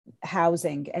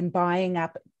housing and buying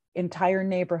up entire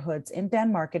neighborhoods in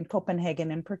Denmark and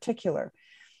Copenhagen in particular.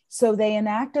 So they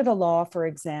enacted a law, for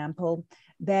example,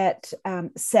 that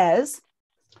says,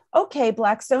 okay,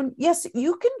 Blackstone, yes,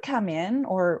 you can come in,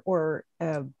 or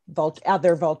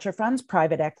other vulture funds,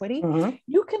 private equity,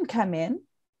 you can come in,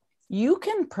 you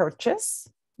can purchase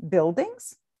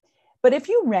buildings, but if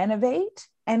you renovate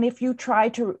and if you try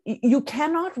to, you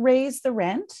cannot raise the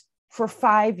rent for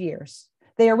 5 years.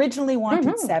 They originally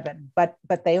wanted 7, but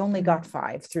they only got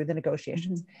 5 through the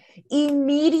negotiations.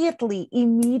 Immediately,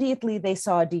 they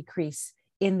saw a decrease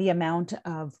in the amount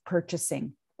of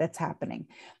purchasing that's happening.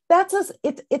 That's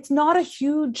not a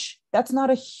huge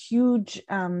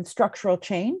structural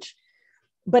change,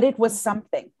 but it was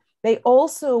something. They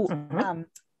also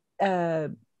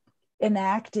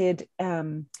enacted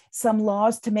some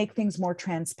laws to make things more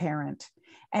transparent.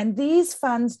 And these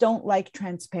funds don't like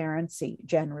transparency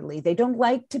generally. They don't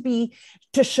like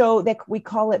to show that, we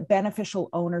call it beneficial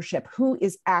ownership, who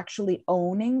is actually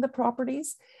owning the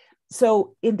properties.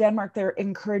 So in Denmark, they're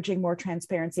encouraging more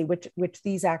transparency, which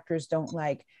these actors don't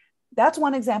like. That's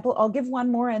one example. I'll give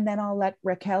one more and then I'll let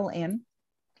Raquel in.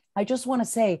 I just want to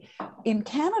say, in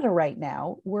Canada right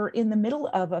now, we're in the middle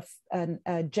of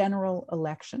a general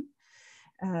election.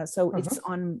 So it's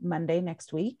on Monday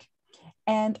next week.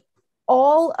 And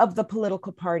all of the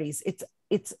political parties,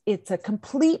 it's a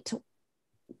complete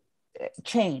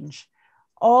change.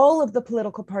 All of the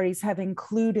political parties have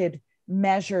included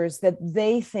measures that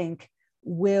they think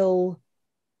will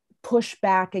push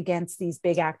back against these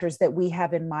big actors that we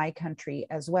have in my country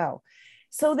as well.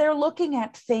 So they're looking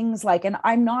at things like, and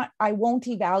I won't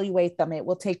evaluate them, it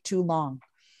will take too long,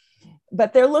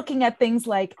 but they're looking at things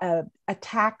like a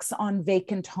tax on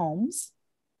vacant homes.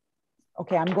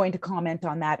 Okay, I'm going to comment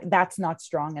on that. That's not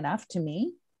strong enough to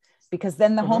me, because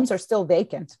then the homes are still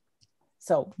vacant.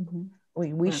 So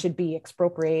we should be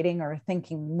expropriating or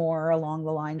thinking more along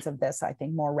the lines of this, I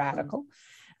think, more radical.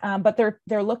 But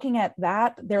they're looking at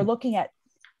that. They're looking at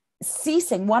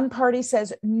ceasing. One party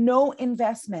says no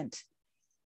investment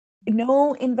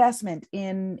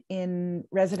in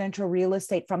residential real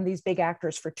estate from these big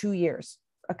actors for 2 years,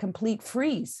 a complete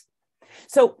freeze.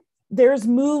 So there's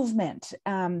movement.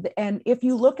 And if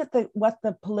you look at what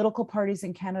the political parties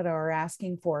in Canada are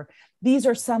asking for, these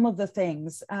are some of the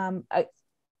things.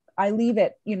 I leave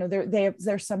it,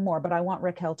 there's some more, but I want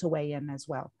Raquel to weigh in as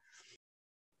well.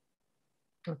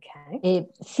 Okay.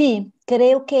 Sí,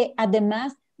 creo que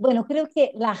además Bueno, creo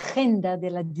que la agenda de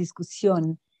la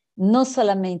discusión, no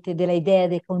solamente de la idea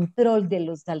de control de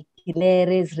los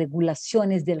alquileres,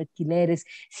 regulaciones de alquileres,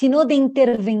 sino de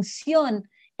intervención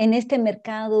en este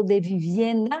mercado de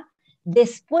vivienda,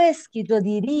 después que yo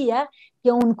diría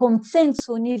que un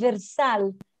consenso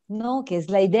universal, ¿no? Que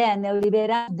es la idea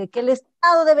neoliberal de que el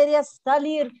Estado debería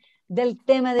salir del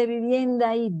tema de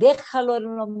vivienda y déjalo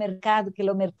en los mercados, que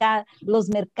los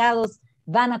mercados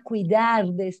van a cuidar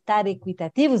de estar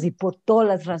equitativos, y por todas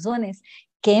las razones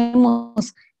que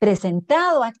hemos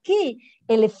presentado aquí,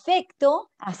 el efecto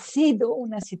ha sido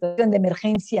una situación de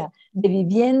emergencia de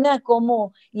vivienda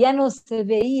como ya no se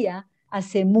veía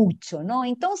hace mucho, ¿no?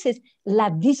 Entonces, la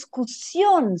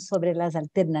discusión sobre las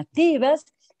alternativas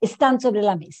están sobre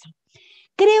la mesa.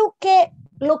 Creo que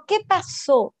lo que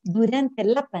pasó durante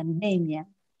la pandemia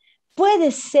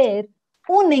puede ser,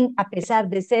 a pesar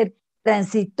de ser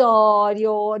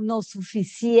transitorio, no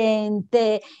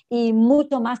suficiente y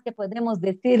mucho más que podemos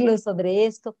decirlo sobre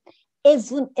esto,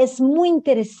 es muy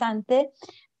interesante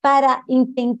para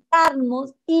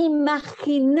intentarnos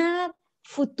imaginar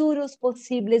futuros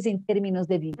posibles en términos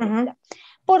de vivienda.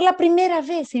 Por la primera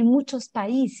vez en muchos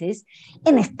países,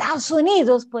 en Estados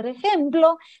Unidos, por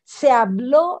ejemplo, se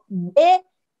habló de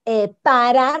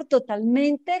parar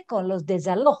totalmente con los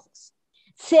desalojos.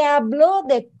 Se habló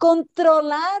de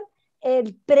controlar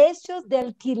el precio de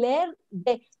alquiler,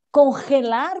 de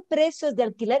congelar precios de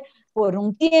alquiler por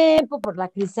un tiempo, por la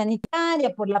crisis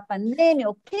sanitaria, por la pandemia,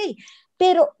 ok,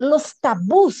 pero los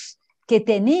tabús que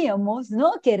teníamos,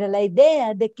 ¿no? Que era la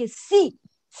idea de que sí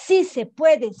se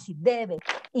puede, sí debe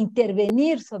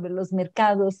intervenir sobre los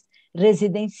mercados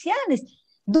residenciales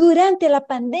durante la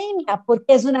pandemia,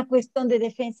 porque es una cuestión de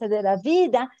defensa de la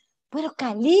vida, pero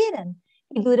cayeron.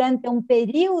 Y durante un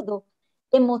periodo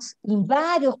hemos, en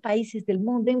varios países del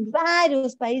mundo, en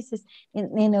varios países,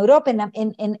 en Europa,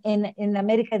 en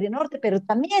América del Norte, pero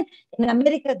también en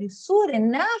América del Sur,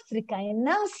 en África, en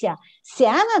Asia, se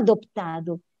han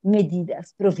adoptado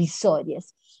medidas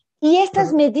provisorias. Y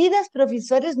estas medidas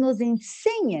provisorias nos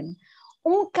enseñan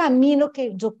un camino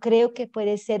que yo creo que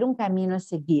puede ser un camino a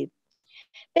seguir.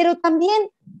 Pero también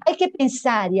hay que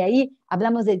pensar, y ahí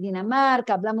hablamos de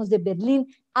Dinamarca, hablamos de Berlín,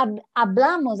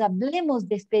 hablemos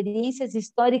de experiencias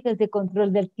históricas de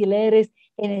control de alquileres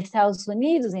en Estados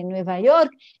Unidos, en Nueva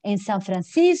York, en San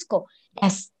Francisco.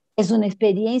 Es una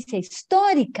experiencia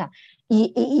histórica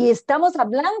y estamos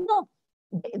hablando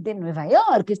de Nueva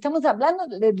York, estamos hablando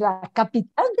de la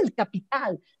capital del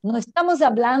capital, no estamos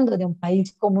hablando de un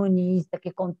país comunista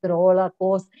que controla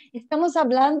cosas, estamos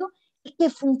hablando que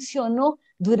funcionó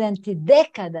durante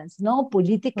décadas, ¿no?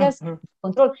 Políticas de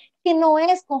control, que no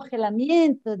es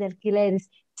congelamiento de alquileres,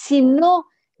 sino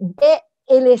de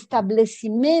el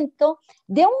establecimiento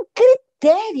de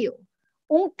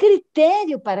un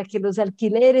criterio para que los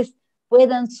alquileres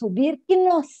puedan subir, que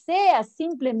no sea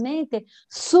simplemente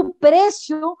su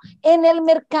precio en el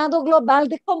mercado global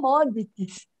de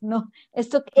commodities, ¿no?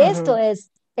 Esto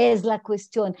es la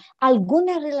cuestión.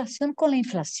 ¿Alguna relación con la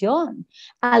inflación?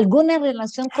 ¿Alguna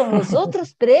relación con los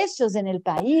otros precios en el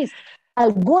país?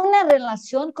 ¿Alguna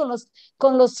relación con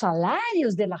los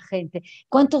salarios de la gente?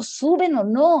 ¿Cuánto suben o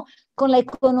no? Con la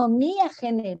economía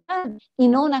general y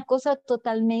no una cosa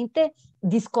totalmente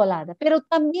descolada. Pero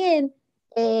también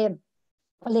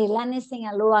Leilani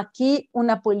señaló aquí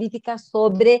una política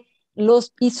sobre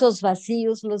los pisos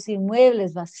vacíos, los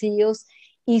inmuebles vacíos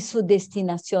y su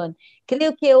destinación.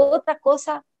 Creo que otra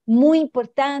cosa muy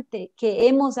importante que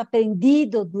hemos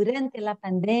aprendido durante la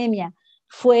pandemia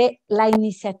fue la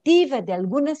iniciativa de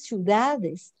algunas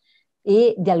ciudades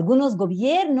y de algunos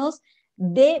gobiernos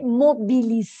de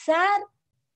movilizar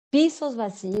pisos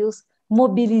vacíos,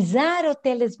 movilizar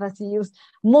hoteles vacíos,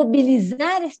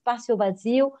 movilizar espacio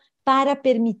vacío para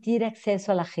permitir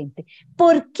acceso a la gente.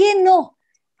 ¿Por qué no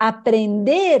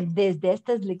aprender desde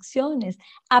estas lecciones,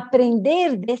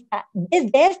 aprender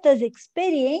desde estas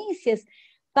experiencias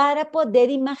para poder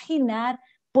imaginar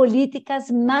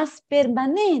políticas más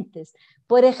permanentes?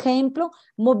 Por ejemplo,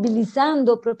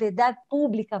 movilizando propiedad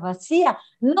pública vacía,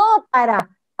 no para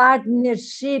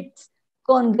partnerships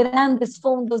con grandes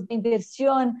fondos de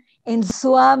inversión en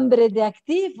su hambre de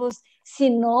activos,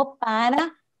 sino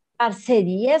para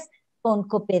parcerías con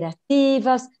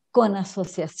cooperativas, con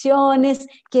asociaciones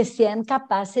que sean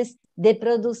capaces de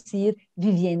producir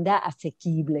vivienda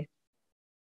asequible.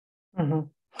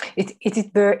 It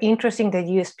is very interesting that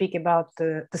you speak about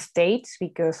the states,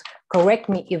 because, correct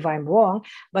me if I'm wrong,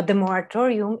 but the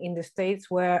moratorium in the states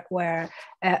were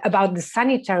about the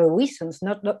sanitary reasons,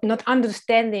 not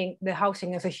understanding the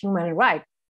housing as a human right.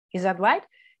 Is that right?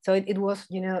 So it was,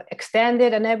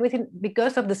 extended and everything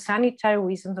because of the sanitary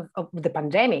reasons of the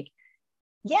pandemic.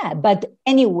 Yeah, but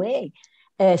anyway,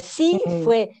 sí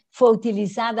fue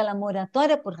utilizada la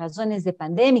moratoria por razones de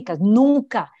pandémicas,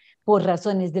 nunca por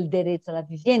razones del derecho a la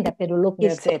vivienda, pero lo que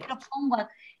estoy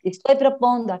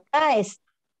propondo acá es,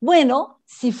 bueno,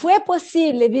 si fue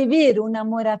posible vivir una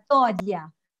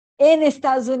moratoria en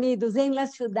Estados Unidos, en la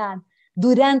ciudad,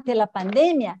 durante la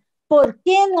pandemia, ¿por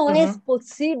qué no es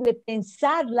posible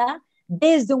pensarla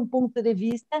desde un punto de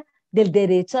vista del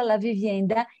derecho a la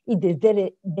vivienda y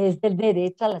desde el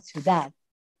derecho a la ciudad?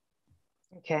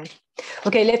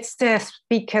 Okay, let's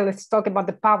talk about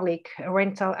the public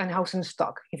rental and housing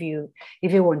stock, if you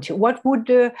want to. What would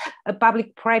a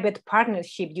public-private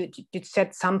partnership, you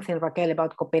said something, Raquel,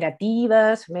 about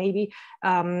cooperativas, maybe.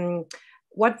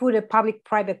 What would a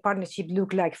public-private partnership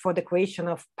look like for the creation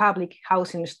of public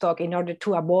housing stock in order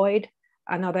to avoid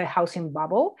another housing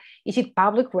bubble? Is it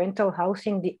public rental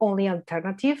housing the only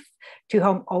alternative to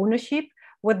home ownership?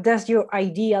 What does your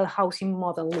ideal housing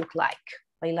model look like?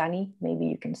 Leilani, maybe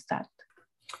you can start.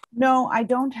 No, I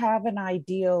don't have an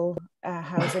ideal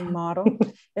housing model.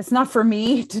 It's not for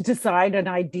me to decide an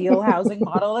ideal housing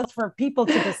model. It's for people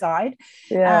to decide.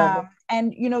 Yeah.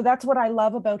 And, that's what I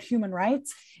love about human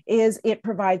rights is it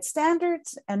provides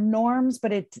standards and norms,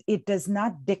 but it does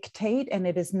not dictate, and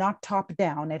it is not top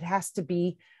down. It has to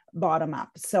be bottom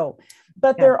up. So,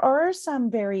 but there are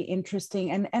some very interesting,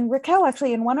 and Raquel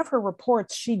actually in one of her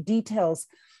reports, she details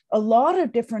a lot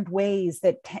of different ways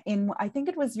that I think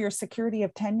it was your security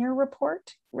of tenure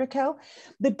report, Raquel,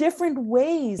 the different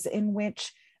ways in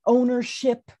which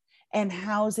ownership and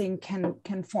housing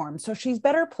can form. So she's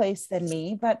better placed than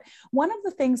me. But one of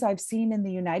the things I've seen in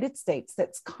the United States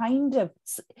that's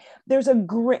there's a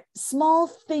small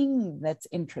thing that's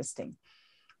interesting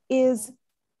is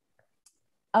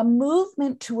a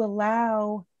movement to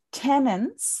allow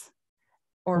tenants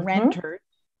or renters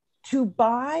to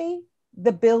buy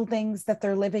the buildings that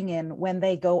they're living in when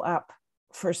they go up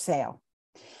for sale.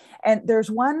 And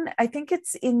there's one, I think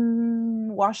it's in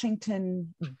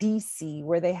Washington, D.C.,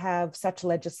 where they have such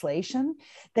legislation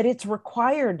that it's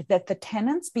required that the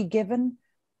tenants be given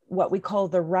what we call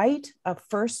the right of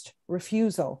first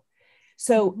refusal.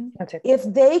 So if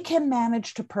they can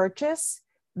manage to purchase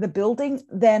the building,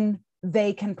 then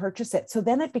they can purchase it. So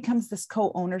then it becomes this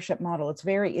co-ownership model. It's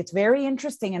very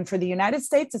interesting. And for the United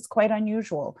States, it's quite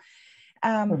unusual.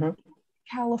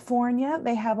 California,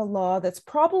 they have a law that's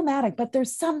problematic, but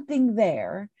there's something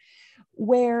there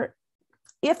where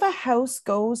if a house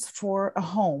goes for a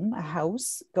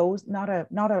house goes, not an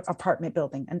apartment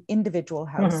building, an individual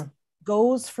house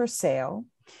goes for sale,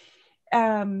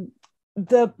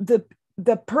 the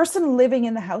person living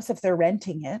in the house, if they're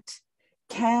renting it,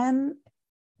 can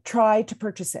try to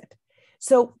purchase it.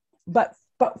 So, but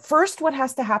first what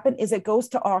has to happen is it goes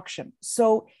to auction.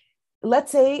 So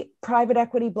let's say private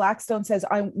equity, Blackstone says,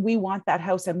 we want that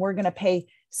house and we're going to pay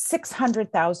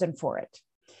 $600,000 for it.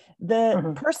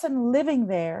 The person living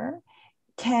there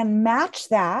can match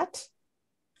that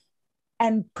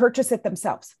and purchase it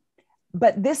themselves.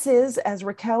 But this is, as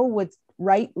Raquel would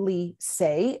rightly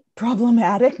say,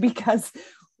 problematic because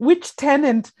which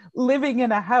tenant living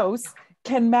in a house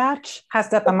can match has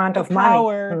that amount of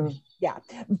money? Yeah,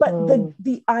 but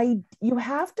you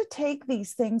have to take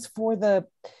these things for the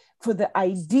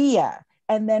idea,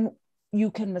 and then you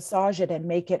can massage it and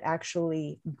make it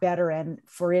actually better and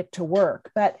for it to work.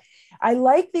 But I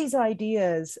like these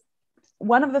ideas.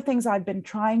 One of the things I've been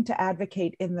trying to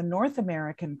advocate in the North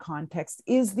American context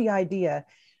is the idea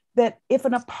that if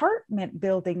an apartment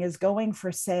building is going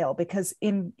for sale, because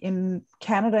in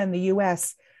Canada and the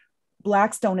US,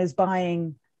 Blackstone is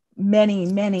buying many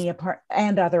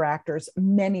and other actors,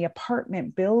 many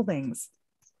apartment buildings,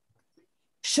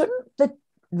 shouldn't the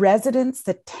residents,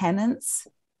 the tenants,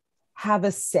 have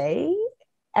a say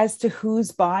as to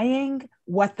who's buying,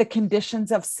 what the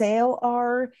conditions of sale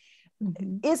are?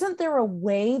 Isn't there a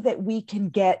way that we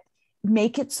can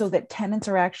make it so that tenants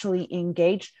are actually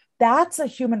engaged? That's a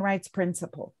human rights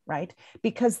principle, right?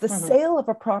 Because the sale of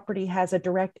a property has a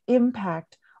direct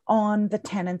impact on the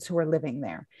tenants who are living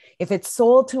there. If it's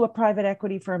sold to a private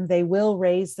equity firm, they will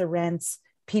raise the rents,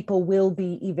 people will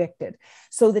be evicted.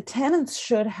 So the tenants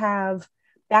should have,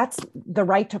 that's the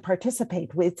right to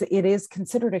participate. It is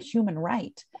considered a human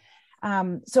right.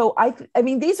 So I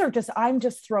mean, these are just, I'm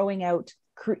just throwing out,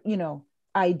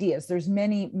 ideas. There's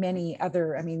many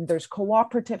other, I mean, there's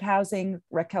cooperative housing.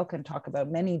 Raquel can talk about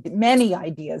many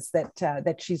ideas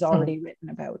that she's already written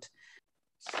about.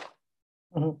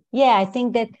 Yeah, I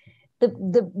think that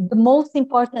the most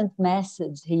important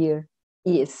message here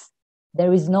is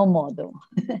there is no model.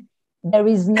 There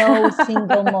is no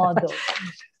single model.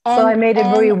 So I made a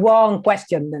very wrong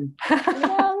question then.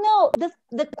 No.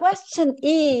 The question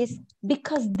is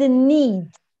because the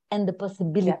needs and the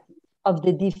possibility of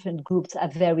the different groups are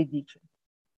very different.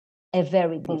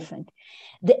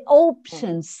 The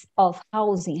options of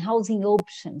housing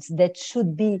options that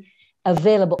should be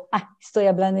available. Estoy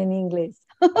hablando en inglés.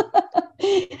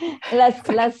 Las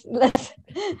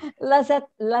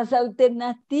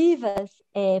alternativas,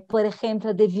 por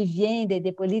ejemplo, de vivienda y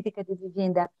de política de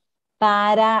vivienda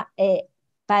para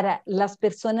las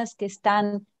personas que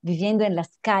están viviendo en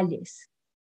las calles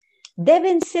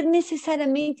deben ser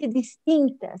necesariamente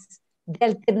distintas de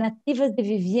alternativas de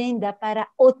vivienda para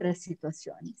otras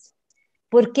situaciones.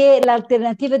 Porque la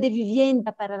alternativa de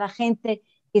vivienda para la gente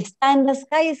que está en las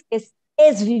calles, que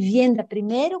es vivienda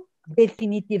primero,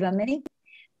 definitivamente,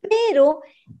 pero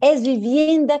es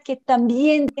vivienda que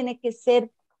también tiene que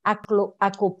ser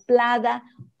acoplada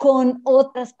con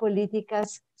otras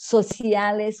políticas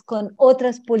sociales, con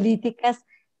otras políticas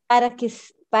para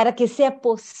que sea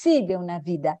posible una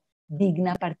vida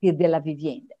digna a partir de la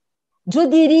vivienda. Yo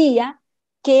diría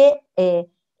que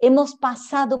hemos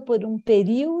pasado por un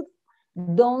periodo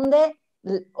donde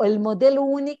el modelo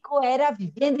único era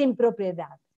vivienda en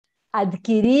propiedad,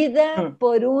 adquirida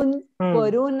por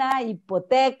una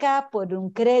hipoteca, por un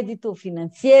crédito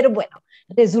financiero. Bueno,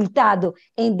 resultado,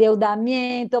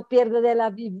 endeudamiento, pérdida de la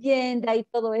vivienda y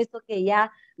todo esto que ya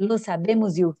lo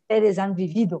sabemos y ustedes han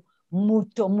vivido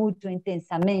mucho, mucho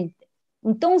intensamente.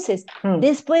 Entonces,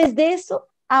 después de eso,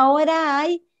 ahora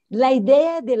hay la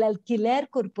idea del alquiler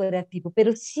corporativo,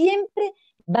 pero siempre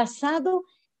basado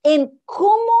en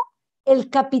cómo el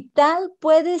capital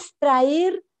puede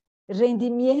extraer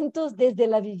rendimientos desde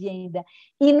la vivienda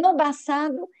y no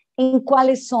basado en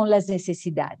cuáles son las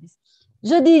necesidades.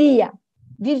 Yo diría,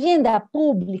 vivienda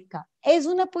pública es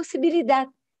una posibilidad,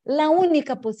 la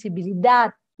única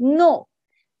posibilidad, no.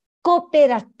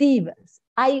 Cooperativas,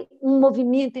 hay un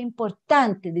movimiento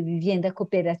importante de vivienda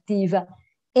cooperativa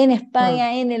en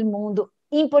España, en el mundo,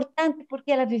 importante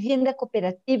porque la vivienda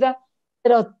cooperativa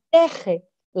protege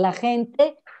la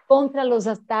gente contra los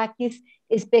ataques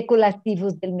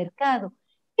especulativos del mercado.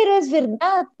 Pero es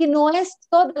verdad que no es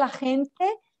toda la gente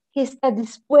que está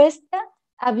dispuesta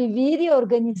a vivir y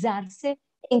organizarse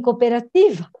en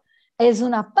cooperativa. Es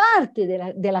una parte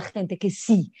de la gente que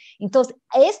sí. Entonces,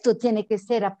 esto tiene que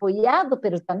ser apoyado,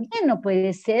 pero también no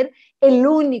puede ser el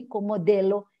único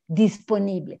modelo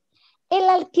disponible. El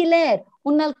alquiler,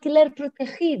 un alquiler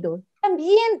protegido,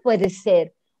 también puede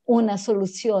ser una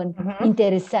solución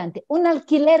interesante. Un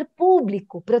alquiler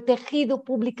público, protegido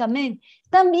públicamente,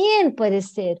 también puede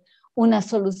ser una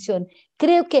solución.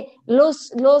 Creo que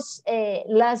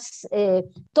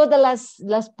todas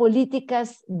las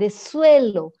políticas de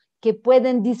suelo que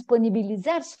pueden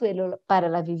disponibilizar suelo para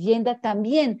la vivienda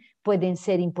también pueden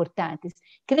ser importantes.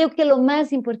 Creo que lo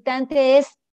más importante es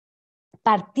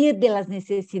partir de las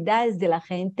necesidades de la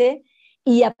gente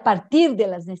y a partir de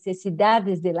las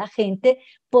necesidades de la gente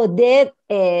poder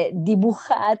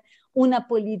dibujar una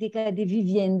política de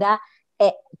vivienda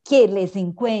que les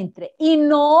encuentre y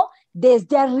no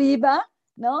desde arriba,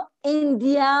 ¿no? En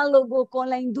diálogo con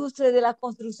la industria de la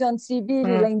construcción civil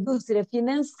y la industria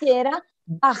financiera,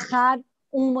 bajar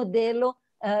un modelo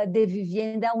de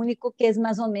vivienda único que es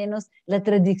más o menos la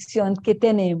tradición que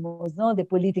tenemos, ¿no? De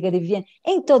política de vivienda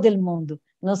en todo el mundo,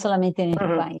 no solamente en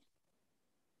España.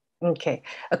 Okay,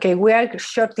 we are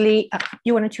shortly.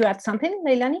 You wanted to add something,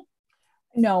 Leilani?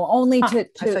 No, only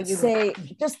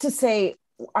to say,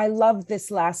 I love this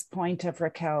last point of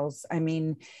Raquel's. I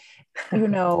mean, you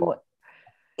know,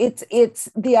 it's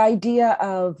the idea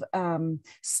of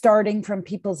starting from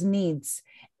people's needs.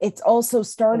 It's also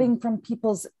starting from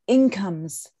people's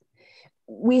incomes.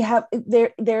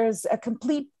 There's a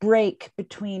complete break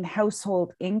between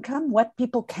household income, what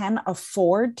people can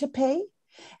afford to pay,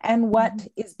 and what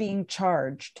is being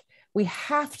charged. We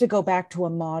have to go back to a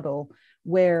model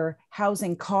where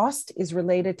housing cost is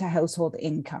related to household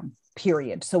income,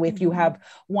 period. So if you have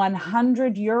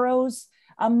 100 euros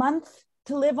a month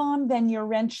to live on, then your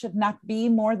rent should not be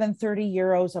more than 30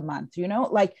 euros a month, you know,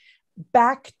 like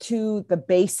back to the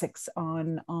basics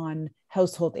on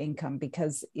household income,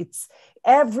 because it's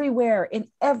everywhere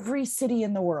in every city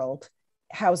in the world,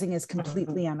 housing is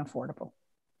completely unaffordable.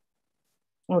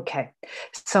 Okay,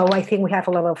 so I think we have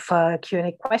a lot of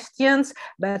Q&A questions,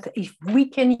 but if we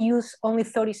can use only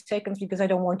 30 seconds, because I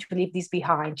don't want to leave this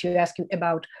behind, to ask you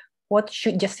about what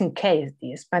should, just in case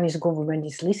the Spanish government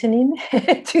is listening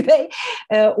today,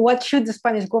 what should the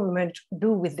Spanish government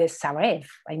do with the Sareb,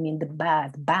 I mean the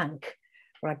bad bank?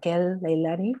 Raquel,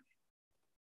 Leilani,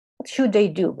 what should they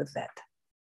do with that?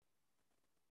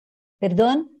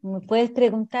 Perdón, ¿me puedes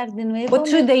preguntar de nuevo? What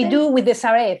should they do with the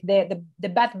Sareb, the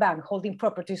bad bank holding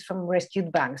properties from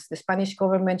rescued banks? The Spanish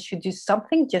government should do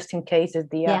something just in case that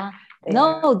they are.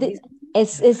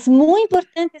 Es muy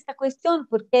importante esta cuestión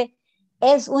porque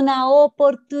es una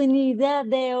oportunidad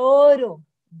de oro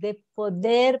de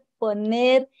poder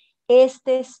poner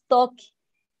este stock,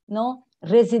 ¿no?,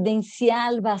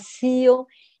 residencial vacío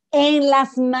en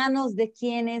las manos de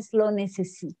quienes lo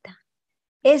necesitan.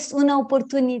 Es una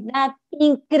oportunidad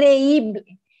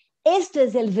increíble. Esto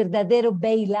es el verdadero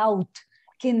bailout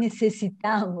que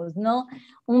necesitamos, ¿no?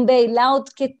 Un bailout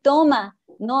que toma,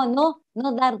 no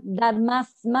dar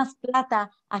más plata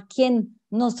a quien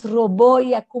nos robó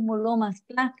y acumuló más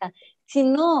plata,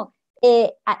 sino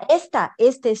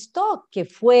este stock que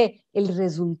fue el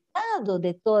resultado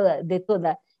de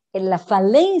toda la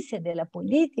falencia de la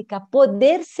política,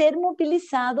 poder ser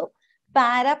movilizado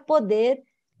para poder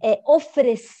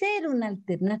ofrecer una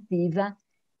alternativa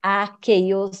a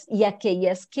aquellos y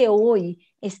aquellas que hoy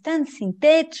están sin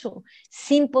techo,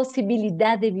 sin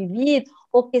posibilidad de vivir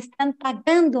o que están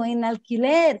pagando en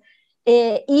alquiler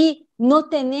y no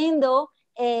teniendo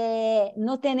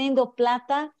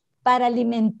plata para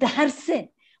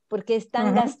alimentarse porque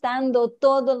están gastando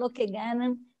todo lo que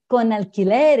ganan con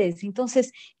alquileres.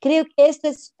 Entonces, creo que esto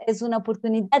es una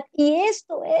oportunidad y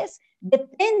esto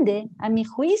depende, a mi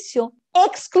juicio,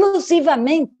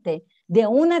 exclusivamente de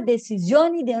una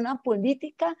decisión y de una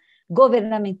política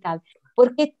gubernamental.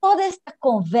 Porque toda esta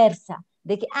conversa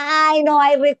de que, no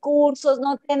hay recursos,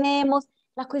 no tenemos,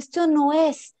 la cuestión no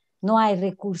es no hay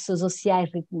recursos o si hay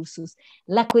recursos.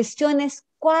 La cuestión es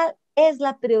cuál es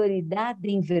la prioridad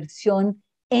de inversión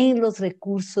en los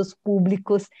recursos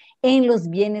públicos, en los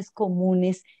bienes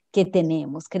comunes que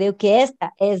tenemos. Creo que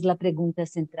esta es la pregunta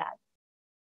central.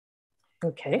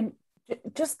 Okay.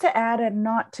 Just to add, and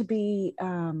not to be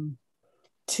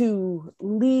too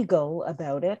legal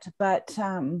about it, but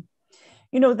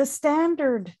the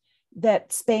standard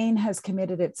that Spain has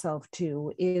committed itself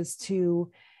to is to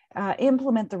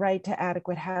implement the right to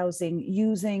adequate housing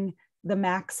using the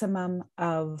maximum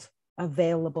of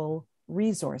available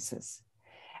resources.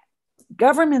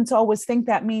 Governments always think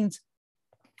that means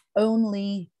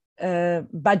only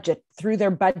budget through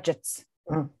their budgets.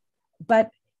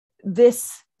 But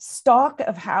this stock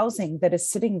of housing that is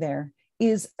sitting there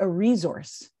is a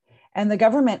resource. And the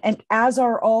government, and as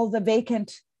are all the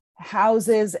vacant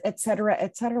houses, et cetera,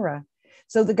 et cetera.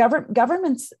 So the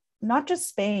governments, not just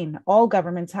Spain, all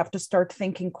governments have to start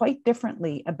thinking quite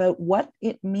differently about what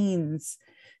it means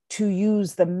to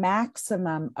use the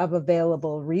maximum of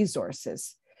available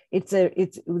resources.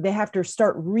 They have to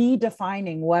start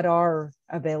redefining what are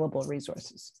available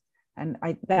resources. And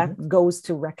that goes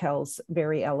to Raquel's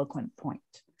very eloquent point.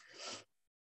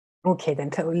 Okay,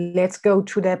 then so let's go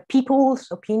to the people's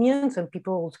opinions and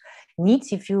people's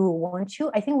needs if you want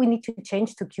to. I think we need to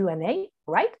change to Q&A,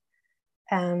 right?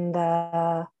 And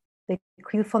the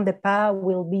Q from the PA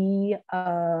will be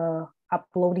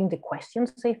uploading the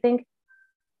questions, I think.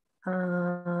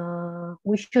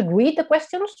 We should read the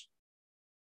questions,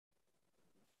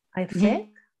 I think.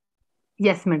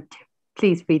 Yes, Mert.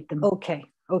 Please read them. Okay.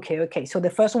 So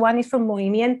the first one is from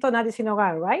Movimiento Nadie Sin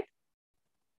Hogar, right?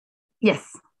 Yes.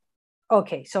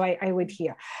 Okay, so I read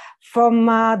here. From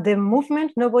the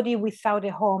movement Nobody Without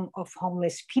a Home of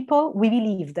Homeless People, we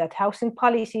believe that housing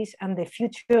policies and the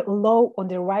future law on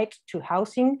the right to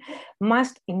housing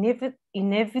must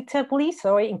inevitably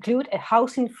include a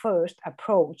housing first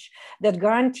approach that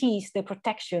guarantees the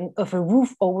protection of a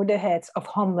roof over the heads of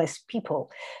homeless people,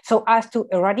 so as to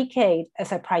eradicate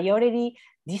as a priority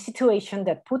this situation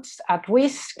that puts at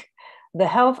risk the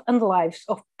health and lives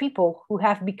of people who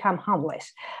have become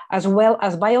homeless, as well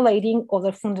as violating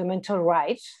other fundamental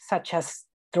rights, such as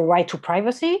the right to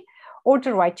privacy or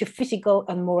the right to physical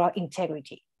and moral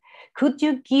integrity. Could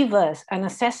you give us an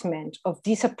assessment of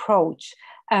this approach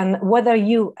and whether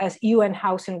you, as UN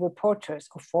housing reporters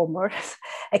or formers,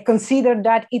 consider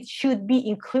that it should be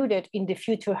included in the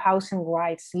future housing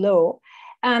rights law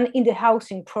and in the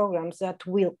housing programs that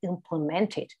will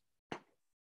implement it?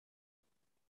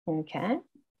 Okay.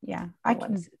 Yeah, I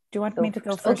can. Do you want me to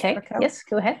go first? Okay. Raquel? Yes,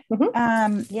 go ahead.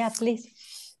 Yeah, please.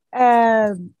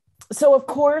 So, of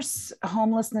course,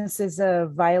 homelessness is a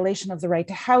violation of the right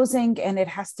to housing, and it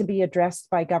has to be addressed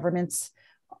by governments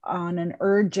on an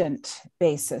urgent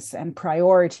basis and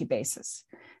priority basis,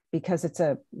 because it's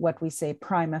what we say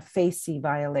prima facie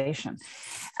violation.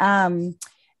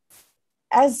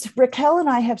 As Raquel and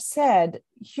I have said,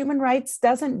 human rights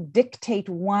doesn't dictate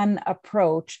one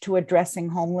approach to addressing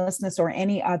homelessness or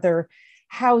any other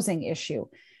housing issue.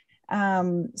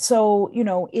 So, you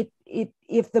know,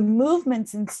 if the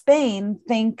movements in Spain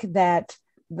think that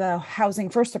the housing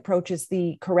first approach is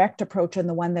the correct approach and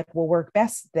the one that will work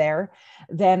best there,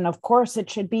 then of course it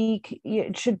should be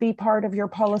part of your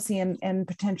policy and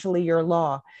potentially your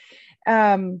law.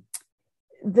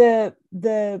 The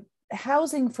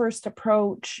housing first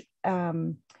approach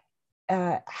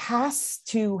has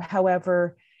to,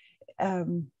 however,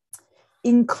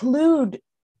 include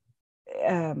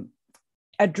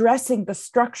addressing the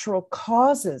structural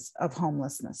causes of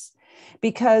homelessness.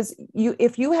 Because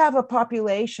if you have a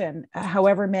population,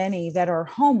 however many, that are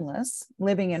homeless,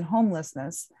 living in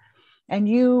homelessness, and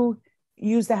you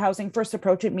use the housing first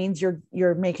approach, it means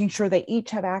you're making sure they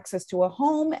each have access to a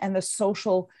home and the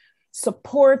social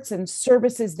supports and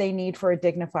services they need for a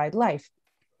dignified life.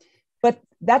 But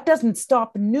that doesn't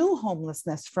stop new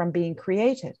homelessness from being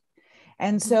created.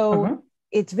 And so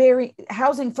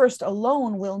housing first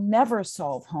alone will never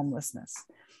solve homelessness.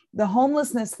 The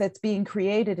homelessness that's being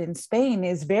created in Spain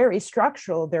is very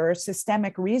structural. There are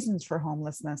systemic reasons for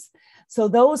homelessness. So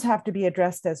those have to be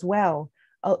addressed as well,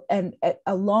 and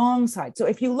alongside. So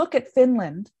if you look at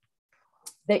Finland,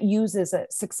 that uses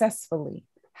it successfully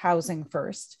housing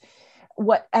first,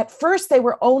 at first they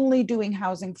were only doing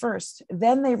housing first.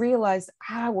 Then they realized,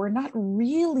 we're not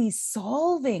really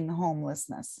solving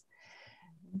homelessness.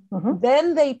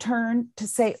 Then they turned to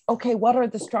say, okay, what are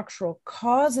the structural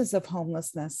causes of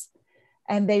homelessness?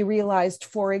 And they realized,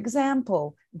 for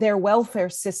example, their welfare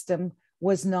system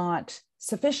was not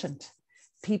sufficient.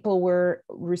 People were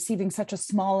receiving such a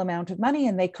small amount of money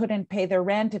and they couldn't pay their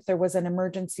rent if there was an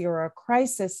emergency or a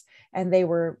crisis, and they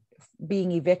were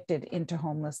being evicted into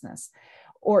homelessness.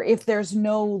 Or if there's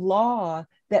no law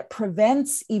that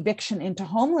prevents eviction into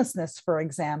homelessness, for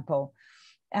example,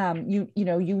 you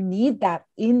need that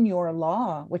in your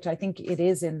law, which I think it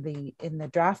is in the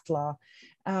draft law.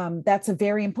 That's a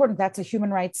very important, that's a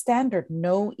human rights standard,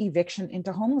 no eviction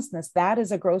into homelessness. That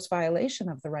is a gross violation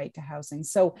of the right to housing.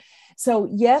 So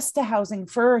yes to housing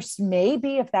first,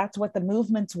 maybe if that's what the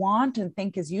movements want and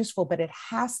think is useful, but it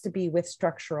has to be with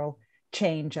structural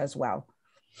change as well.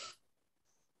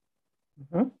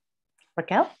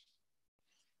 Raquel?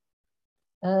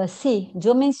 Sí,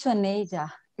 yo mencioné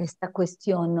ya esta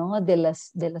cuestión, ¿no? de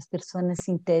las personas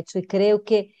sin techo, y creo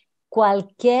que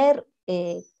cualquier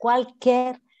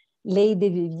ley de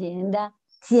vivienda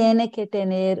tiene que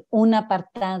tener un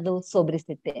apartado sobre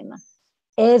este tema.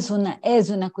 Es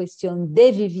una cuestión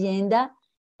de vivienda,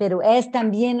 pero es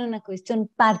también una cuestión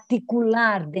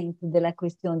particular dentro de la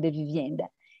cuestión de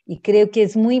vivienda. Y creo que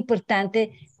es muy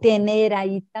importante tener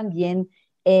ahí también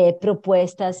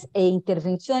propuestas e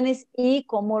intervenciones, y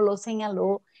como lo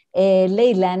señaló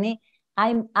Leilani,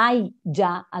 hay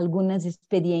ya algunas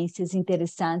experiencias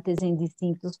interesantes en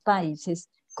distintos países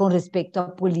con respecto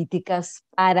a políticas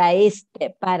para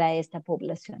esta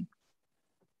población.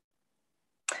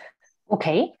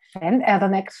 Okay, and the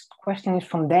next question is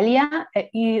from Delia.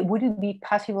 Would it be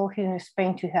possible here in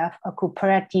Spain to have a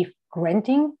cooperative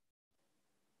renting?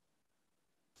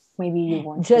 Maybe you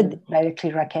want to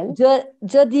directly, Raquel.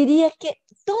 Yo diría que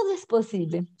todo es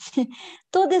posible.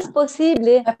 Todo es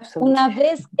posible. Absolutely. Una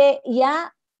vez que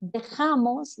ya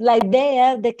dejamos la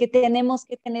idea de que tenemos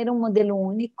que tener un modelo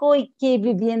único y que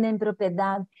vivienda en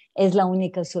propiedad es la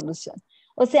única solución.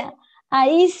 O sea,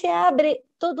 ahí se abre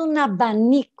todo un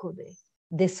abanico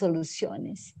de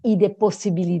soluciones y de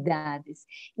posibilidades.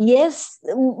 Y es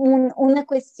una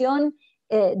cuestión,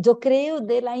 yo creo,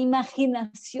 de la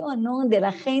imaginación, ¿no? De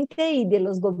la gente y de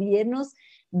los gobiernos,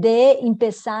 de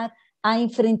empezar a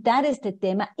enfrentar este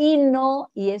tema,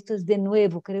 y esto es de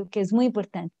nuevo, creo que es muy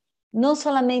importante, no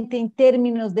solamente en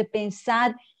términos de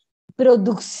pensar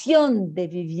producción de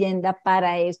vivienda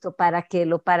para esto, para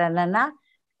aquello, para la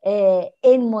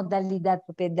en modalidad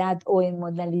propiedad o en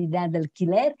modalidad de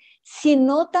alquiler,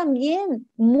 sino también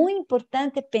muy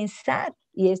importante pensar,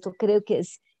 y esto creo que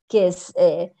es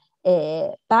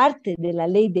parte de la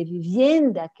ley de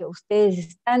vivienda que ustedes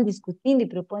están discutiendo y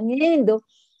proponiendo,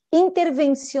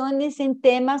 intervenciones en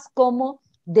temas como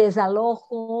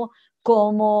desalojo,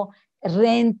 como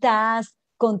rentas,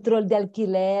 control de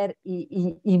alquiler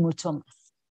y mucho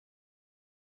más.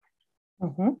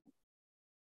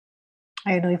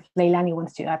 I don't know if Leilani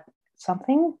wants to add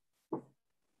something,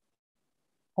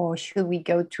 or should we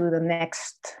go to the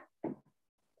next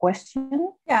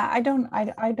question? Yeah, I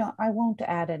won't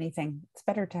add anything. It's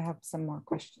better to have some more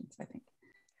questions, I think.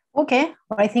 Okay,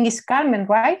 well, I think it's Carmen,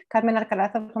 right? Carmen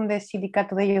Alcalaza from the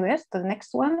Sindicato de US. The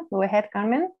next one, go ahead,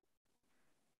 Carmen.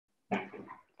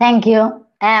 Thank you.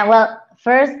 Well,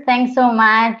 first, thanks so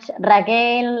much,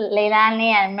 Raquel,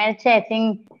 Leilani, and Merche. I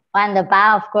think, and the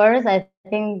PA, of course, I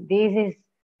think this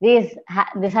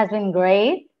has been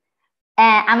great.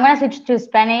 I'm going to switch to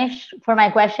Spanish for my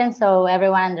question so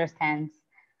everyone understands.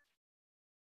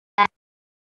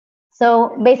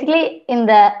 So basically,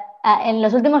 en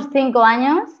los últimos 5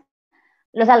 años,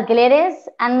 los alquileres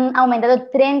han aumentado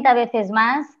 30 veces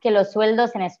más que los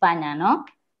sueldos en España, ¿no?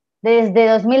 Desde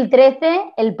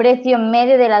 2013, el precio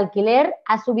medio del alquiler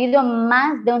ha subido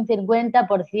más de un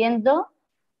 50%,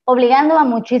 obligando a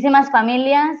muchísimas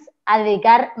familias a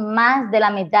dedicar más de la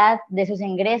mitad de sus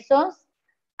ingresos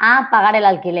a pagar el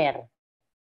alquiler.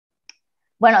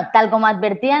 Bueno, tal como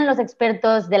advertían los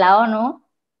expertos de la ONU,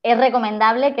 es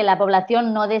recomendable que la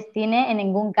población no destine en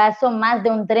ningún caso más de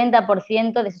un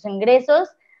 30% de sus ingresos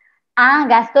a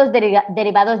gastos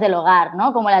derivados del hogar,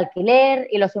 ¿no? Como el alquiler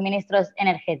y los suministros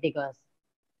energéticos.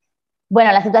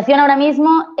 Bueno, la situación ahora mismo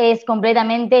es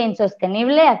completamente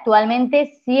insostenible.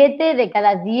 Actualmente, 7 de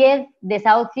cada 10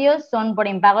 desahucios son por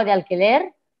impago de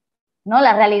alquiler, ¿no?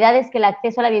 La realidad es que el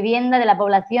acceso a la vivienda de la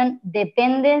población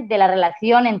depende de la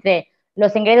relación entre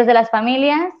los ingresos de las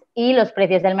familias y los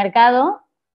precios del mercado,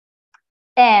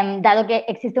 dado que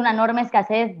existe una enorme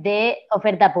escasez de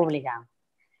oferta pública.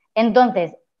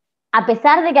 Entonces, a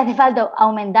pesar de que hace falta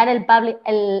aumentar el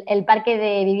parque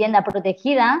de vivienda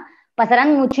protegida,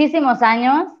 pasarán muchísimos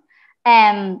años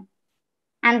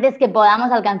antes que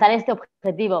podamos alcanzar este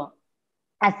objetivo.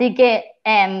 Así que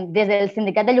desde el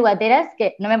Sindicato de Llogateres,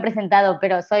 que no me he presentado,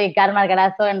 pero soy Carme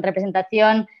Algarazo en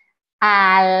representación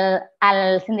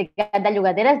al Sindicato de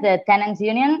Llogateres, de Tenants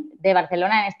Union de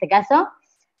Barcelona en este caso,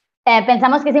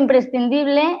 pensamos que es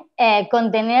imprescindible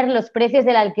contener los precios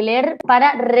del alquiler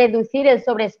para reducir el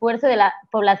sobreesfuerzo de la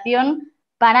población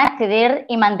para acceder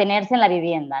y mantenerse en la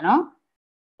vivienda, ¿no?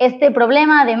 Este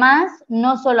problema, además,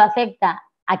 no solo afecta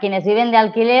a quienes viven de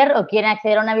alquiler o quieren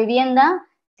acceder a una vivienda,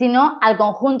 sino al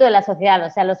conjunto de la sociedad. O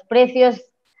sea, los precios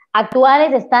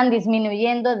actuales están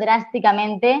disminuyendo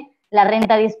drásticamente la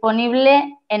renta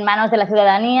disponible en manos de la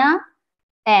ciudadanía,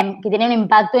 que tiene un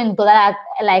impacto en toda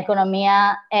la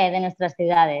economía de nuestras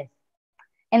ciudades.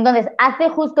 Entonces, hace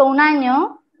justo un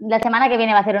año, la semana que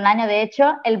viene va a ser un año, de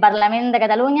hecho, el Parlamento de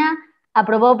Cataluña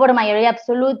aprobó por mayoría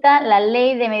absoluta la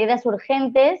Ley de Medidas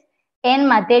Urgentes en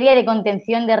materia de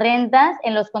contención de rentas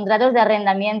en los contratos de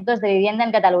arrendamientos de vivienda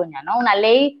en Cataluña, ¿no? Una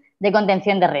ley de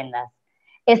contención de rentas.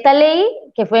 Esta ley,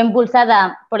 que fue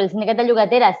impulsada por el Sindicato de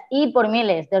Llogateres y por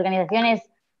miles de organizaciones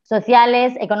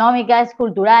sociales, económicas,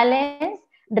 culturales,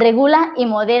 regula y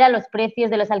modera los precios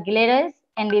de los alquileres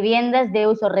en viviendas de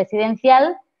uso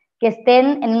residencial que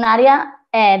estén en un área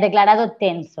declarado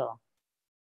tenso.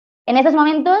 En estos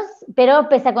momentos, pero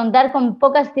pese a contar con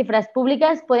pocas cifras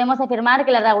públicas, podemos afirmar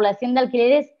que la regulación de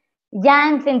alquileres ya ha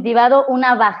incentivado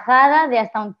una bajada de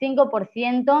hasta un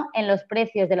 5% en los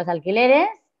precios de los alquileres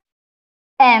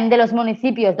de los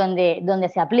municipios donde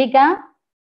se aplica,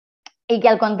 y que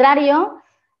al contrario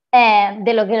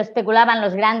de lo que especulaban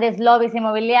los grandes lobbies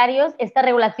inmobiliarios, esta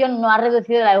regulación no ha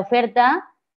reducido la oferta,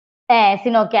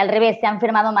 sino que al revés, se han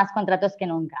firmado más contratos que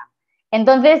nunca.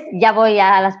 Entonces, ya voy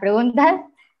a las preguntas.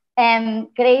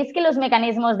 ¿Creéis que los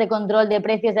mecanismos de control de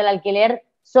precios del alquiler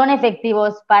son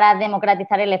efectivos para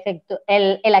democratizar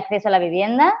el acceso a la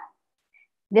vivienda?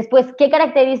 Después, ¿qué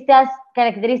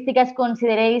características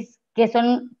consideréis que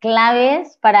son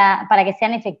claves para que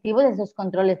sean efectivos esos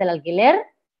controles del alquiler?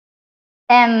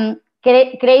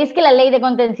 ¿Creéis que la ley de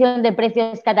contención de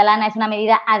precios catalana es una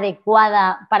medida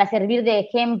adecuada para servir de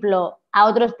ejemplo a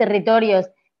otros territorios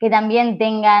que también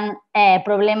tengan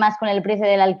problemas con el precio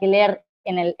del alquiler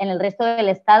en el resto del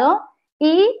Estado?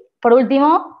 Y, por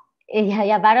último,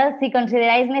 ya paro, si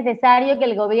consideráis necesario que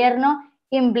el Gobierno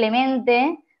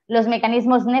implemente los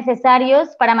mecanismos necesarios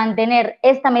para mantener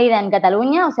esta medida en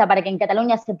Cataluña, o sea, para que en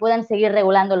Cataluña se puedan seguir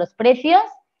regulando los precios,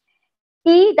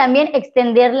 y también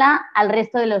extenderla al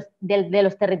resto de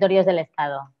los territorios del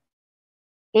Estado.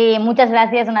 Y muchas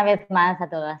gracias una vez más a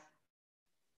todas.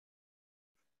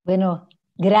 Bueno,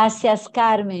 gracias,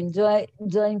 Carmen.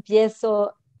 Yo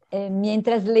empiezo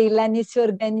mientras Leilani se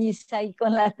organiza ahí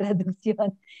con la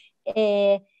traducción.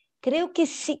 Creo que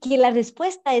sí, que la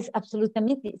respuesta es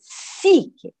absolutamente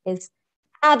sí, que es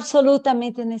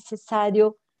absolutamente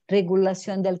necesario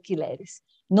regulación de alquileres.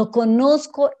 No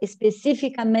conozco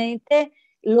específicamente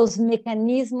los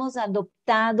mecanismos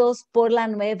adoptados por la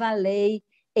nueva ley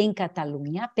en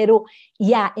Cataluña, pero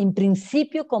ya en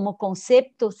principio como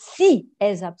concepto sí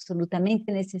es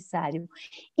absolutamente necesario.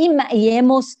 Y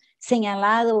hemos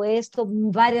señalado esto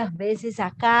varias veces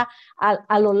acá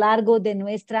a lo largo de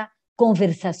nuestra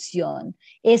conversación.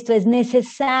 Esto es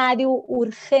necesario,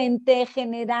 urgente,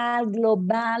 general,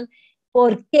 global.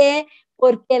 ¿Por qué?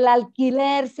 porque el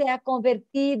alquiler se ha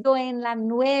convertido en la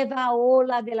nueva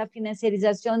ola de la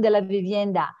financiarización de la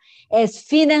vivienda. Es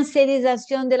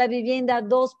financiarización de la vivienda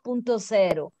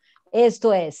 2.0.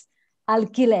 Esto es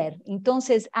alquiler.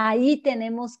 Entonces, ahí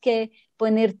tenemos que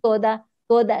poner toda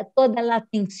la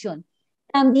atención.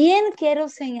 También quiero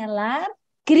señalar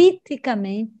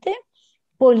críticamente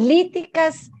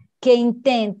políticas que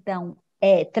intentan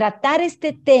tratar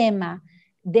este tema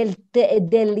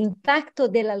del impacto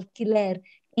del alquiler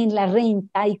en la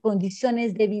renta y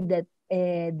condiciones de vida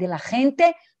de la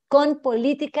gente con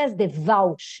políticas de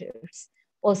vouchers,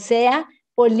 o sea,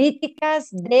 políticas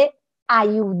de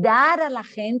ayudar a la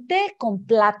gente con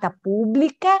plata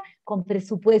pública, con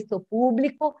presupuesto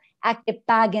público, a que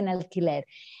paguen alquiler.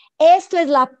 Esto es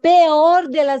la peor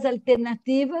de las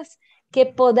alternativas que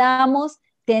podamos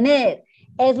tener.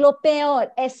 Es lo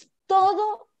peor, es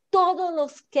todos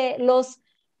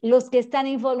los que están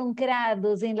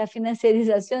involucrados en la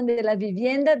financiarización de la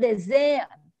vivienda desean.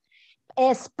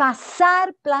 Es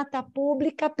pasar plata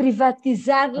pública,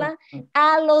 privatizarla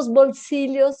a los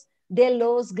bolsillos de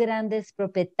los grandes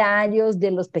propietarios,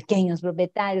 de los pequeños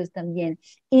propietarios también.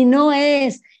 Y no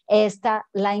es esta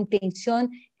la intención.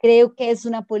 Creo que es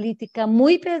una política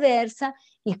muy perversa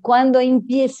y cuando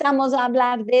empezamos a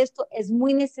hablar de esto es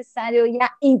muy necesario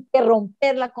ya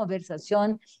interromper la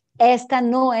conversación. Esta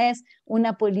no es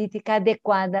una política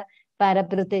adecuada para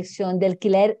protección del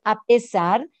alquiler, a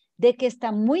pesar de que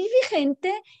está muy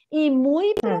vigente y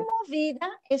muy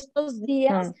promovida estos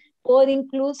días por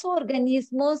incluso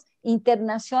organismos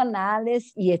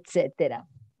internacionales y etcétera.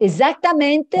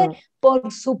 Exactamente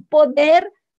por su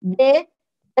poder de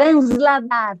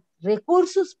trasladar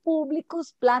recursos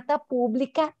públicos, plata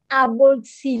pública, a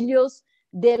bolsillos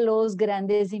de los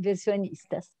grandes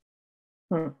inversionistas.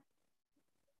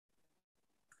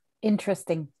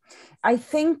 Interesting. I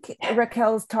think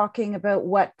Raquel's talking about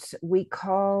what we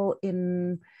call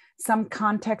in some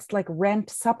context like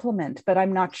rent supplement, but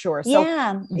I'm not sure. So,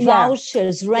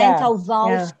 vouchers, rental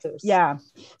vouchers. Yeah.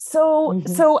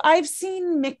 So I've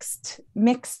seen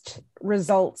mixed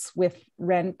results with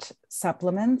rent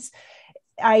supplements.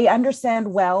 I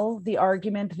understand well the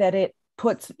argument that it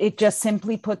just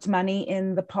simply puts money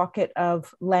in the pocket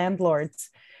of landlords.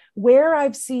 Where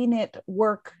I've seen it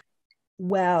work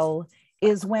well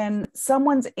is when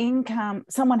someone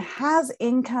has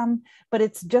income, but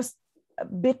it's just a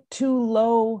bit too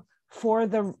low for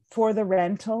the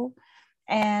rental,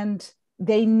 and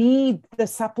they need the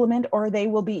supplement or they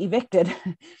will be evicted.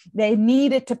 They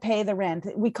need it to pay the rent.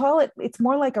 We call it, it's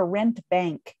more like a rent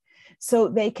bank. So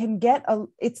they can get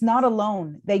it's not a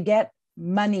loan. They get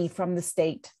money from the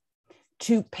state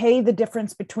to pay the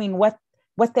difference between what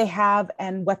they have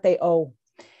and what they owe.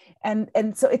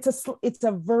 And so it's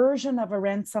a version of a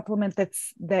rent supplement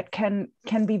that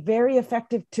can be very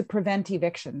effective to prevent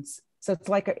evictions. So it's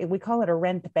like we call it a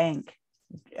rent bank,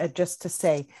 just to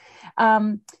say.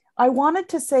 I wanted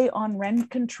to say on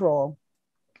rent control,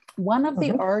 one of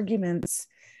the arguments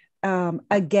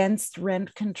against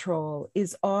rent control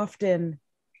is often,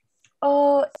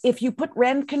 if you put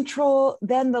rent control,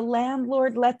 then the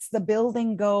landlord lets the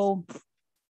building go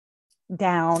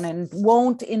down and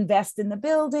won't invest in the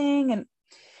building. And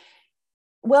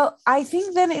well, I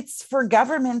think then it's for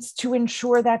governments to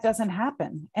ensure that doesn't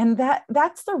happen. And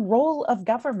that's the role of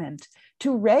government,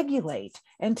 to regulate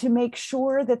and to make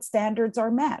sure that standards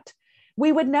are met.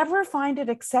 We would never find it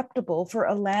acceptable for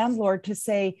a landlord to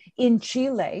say in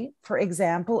Chile, for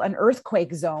example, an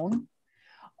earthquake zone,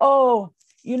 oh,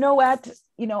 you know what,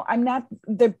 I'm not,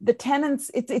 the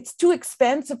tenants, it's too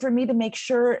expensive for me to make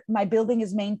sure my building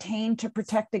is maintained to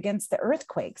protect against the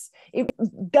earthquakes.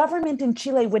 Government in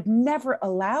Chile would never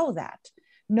allow that.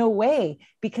 No way,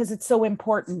 because it's so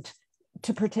important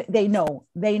to protect, they know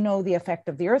the effect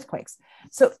of the earthquakes.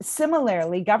 So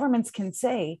similarly, governments can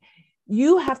say,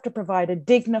 you have to provide a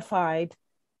dignified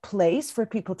place for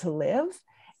people to live.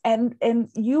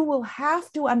 And you will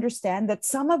have to understand that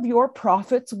some of your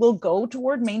profits will go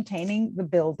toward maintaining the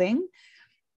building,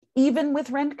 even with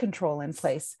rent control in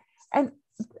place. And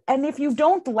if you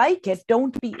don't like it,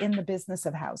 don't be in the business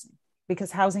of housing,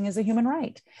 because housing is a human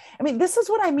right. I mean, this is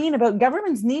what I mean about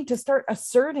governments need to start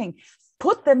asserting,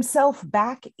 put themselves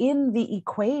back in the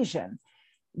equation.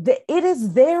 It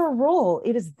is their role,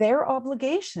 it is their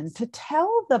obligation to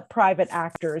tell the private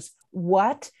actors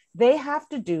what they have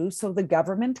to do so the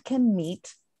government can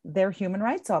meet their human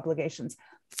rights obligations.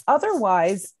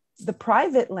 Otherwise, the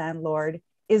private landlord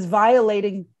is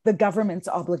violating the government's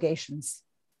obligations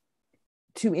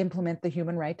to implement the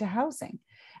human right to housing.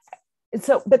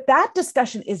 So, but that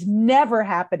discussion is never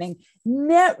happening.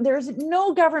 There's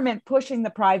no government pushing the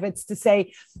privates to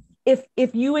say,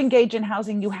 if you engage in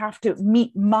housing, you have to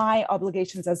meet my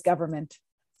obligations as government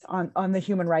on the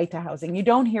human right to housing. You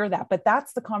don't hear that, but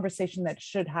that's the conversation that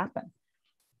should happen.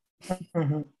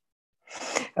 Mm-hmm.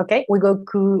 Okay, we go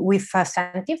with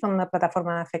Santi from the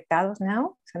Plataforma Afectados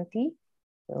now. Santi,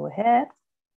 go ahead.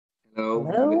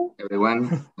 Hello.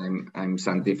 Everyone. I'm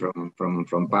Santi from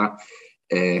PA.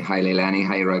 Hi Leilani,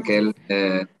 hi Raquel.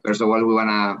 First of all, we want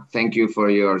to thank you for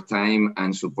your time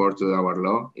and support to our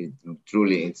law.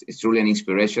 It's truly an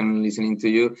inspiration listening to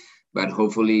you, but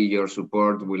hopefully your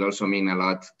support will also mean a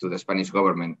lot to the Spanish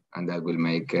government, and that will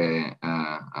make a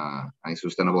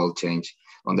sustainable change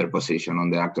on their position, on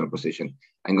the actual position.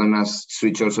 I'm going to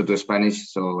switch also to Spanish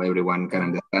so everyone can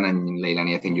understand, and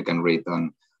Leilani, I think you can read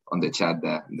on the chat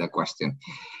the question.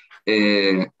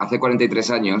 Hace 43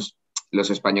 años, los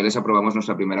españoles aprobamos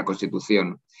nuestra primera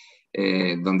Constitución,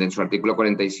 donde en su artículo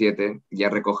 47 ya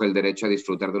recoge el derecho a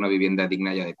disfrutar de una vivienda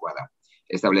digna y adecuada,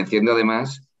 estableciendo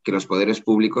además que los poderes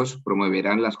públicos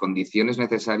promoverán las condiciones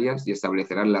necesarias y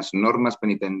establecerán las normas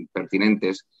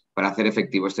pertinentes para hacer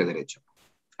efectivo este derecho,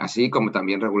 así como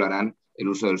también regularán el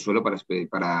uso del suelo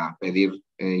para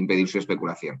impedir su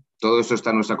especulación. Todo esto está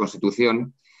en nuestra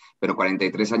Constitución, pero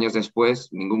 43 años después,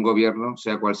 ningún gobierno,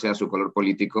 sea cual sea su color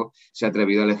político, se ha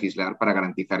atrevido a legislar para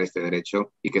garantizar este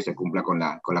derecho y que se cumpla con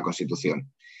la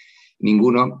Constitución.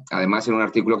 Ninguno, además, en un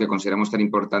artículo que consideramos tan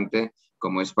importante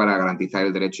como es para garantizar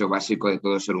el derecho básico de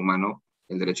todo ser humano,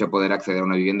 el derecho a poder acceder a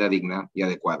una vivienda digna y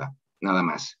adecuada. Nada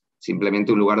más.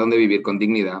 Simplemente un lugar donde vivir con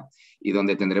dignidad y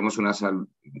donde tendremos un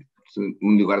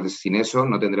lugar sin eso,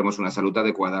 no tendremos una salud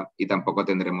adecuada y tampoco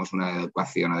tendremos una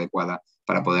educación adecuada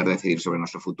para poder decidir sobre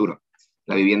nuestro futuro.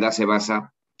 La vivienda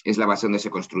es la base donde se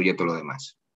construye todo lo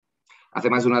demás. Hace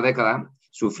más de una década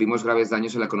sufrimos graves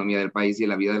daños en la economía del país y en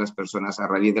la vida de las personas a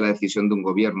raíz de la decisión de un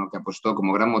gobierno que apostó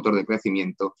como gran motor de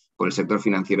crecimiento por el sector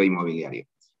financiero e inmobiliario.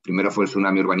 Primero fue el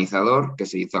tsunami urbanizador, que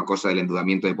se hizo a costa del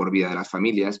endeudamiento de por vida de las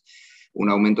familias, un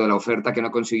aumento de la oferta que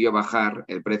no consiguió bajar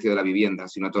el precio de la vivienda,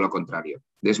 sino todo lo contrario,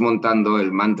 desmontando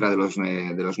el mantra de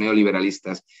los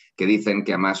neoliberalistas que dicen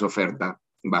que a más oferta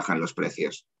bajan los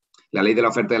precios. La ley de la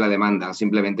oferta y la demanda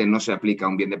simplemente no se aplica a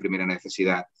un bien de primera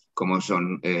necesidad como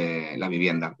son la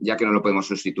vivienda, ya que no lo podemos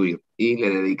sustituir y le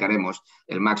dedicaremos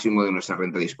el máximo de nuestra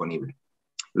renta disponible.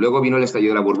 Luego vino el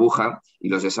estallido de la burbuja y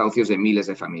los desahucios de miles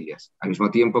de familias. Al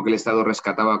mismo tiempo que el Estado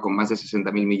rescataba con más de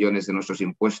 60.000 millones de nuestros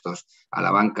impuestos a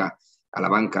la banca,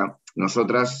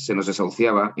 nosotras se nos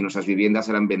desahuciaba y nuestras viviendas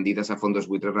eran vendidas a fondos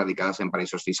buitres radicados en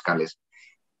paraísos fiscales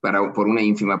por una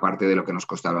ínfima parte de lo que nos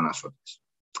costaba a nosotras.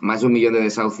 Más de 1 millón de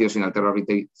desahucios sin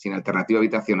alternativa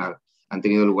habitacional han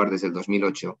tenido lugar desde el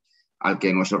 2008, al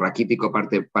que nuestro raquítico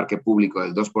parque público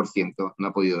del 2% no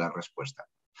ha podido dar respuesta.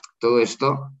 Todo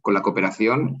esto con la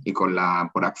cooperación y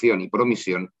por acción y por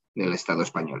omisión del Estado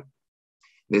español.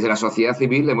 Desde la sociedad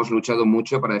civil hemos luchado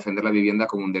mucho para defender la vivienda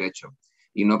como un derecho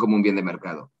y no como un bien de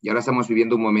mercado. Y ahora estamos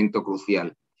viviendo un momento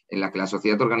crucial en la que la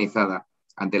sociedad organizada,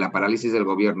 ante la parálisis del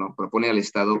gobierno, propone al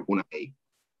Estado una ley.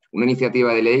 Una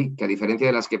iniciativa de ley que, a diferencia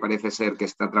de las que parece ser que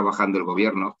está trabajando el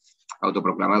gobierno,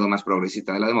 autoproclamado más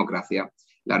progresista de la democracia,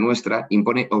 la nuestra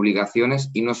impone obligaciones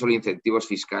y no solo incentivos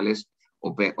fiscales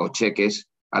o cheques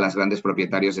a los grandes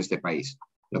propietarios de este país.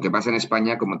 Lo que pasa en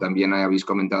España, como también habéis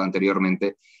comentado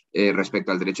anteriormente,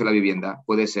 respecto al derecho a la vivienda,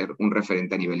 puede ser un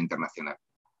referente a nivel internacional.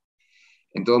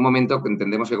 En todo momento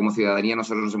entendemos que como ciudadanía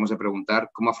nosotros nos hemos de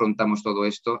preguntar cómo afrontamos todo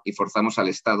esto y forzamos al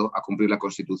Estado a cumplir la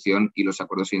Constitución y los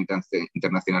acuerdos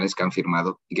internacionales que han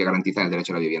firmado y que garantizan el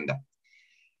derecho a la vivienda.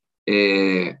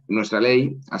 Nuestra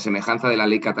ley, a semejanza de la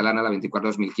ley catalana, la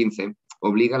 24/2015,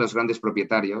 obliga a los grandes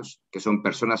propietarios, que son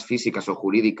personas físicas o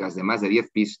jurídicas de más de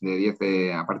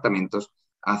 10 apartamentos,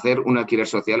 a hacer un alquiler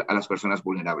social a las personas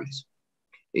vulnerables.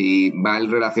 Y va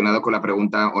relacionado con la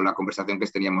pregunta o la conversación que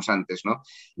teníamos antes, ¿no?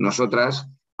 Nosotras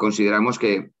consideramos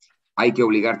que hay que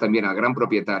obligar también al gran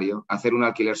propietario a hacer un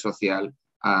alquiler social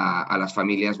a las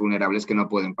familias vulnerables que no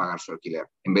pueden pagar su alquiler.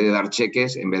 En vez de dar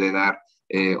cheques, en vez de dar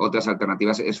otras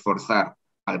alternativas, es forzar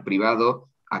al privado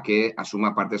a que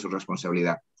asuma parte de su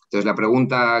responsabilidad. Entonces, la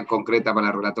pregunta concreta para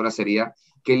la relatora sería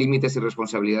 ¿qué límites y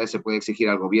responsabilidades se puede exigir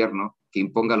al gobierno que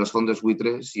imponga los fondos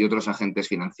buitres y otros agentes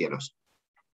financieros?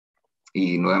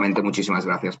 Y nuevamente, muchísimas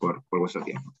gracias por vuestro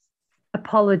tiempo.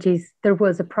 Apologies, there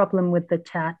was a problem with the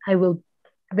chat. I will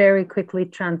very quickly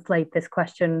translate this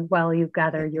question while you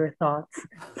gather your thoughts.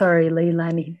 Sorry,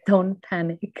 Leilani, don't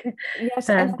panic. Yes,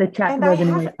 the chat and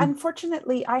wasn't working.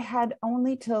 Unfortunately, I had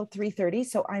only till 3:30,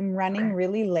 so I'm running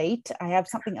really late. I have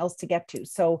something else to get to.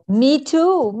 So me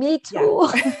too.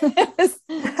 Yeah.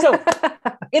 So,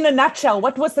 in a nutshell,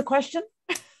 what was the question?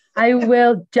 I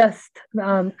will just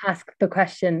ask the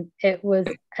question. It was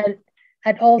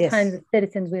At all Yes. times, as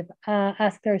citizens, we've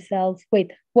asked ourselves,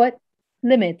 wait, what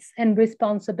limits and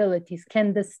responsibilities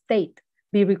can the state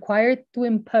be required to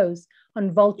impose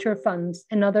on vulture funds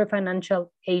and other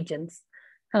financial agents?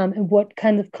 And what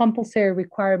kind of compulsory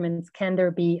requirements can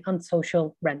there be on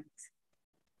social rents?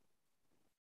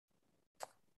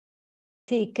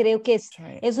 Sí, creo que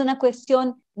es una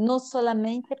cuestión no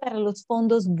solamente para los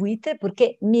fondos buitre,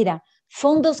 porque mira,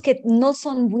 fondos que no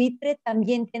son buitre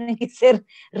también tienen que ser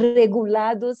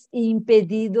regulados e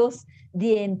impedidos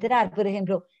de entrar. Por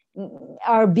ejemplo,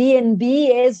 Airbnb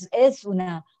es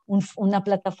una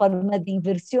plataforma de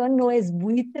inversión, no es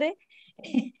buitre,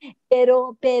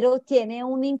 pero tiene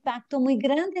un impacto muy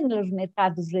grande en los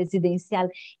mercados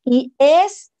residenciales y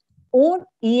es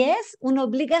una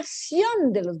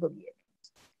obligación de los gobiernos,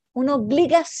 una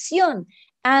obligación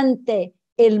ante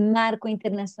el marco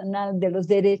internacional de los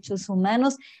derechos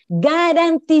humanos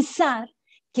garantizar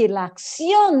que la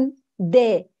acción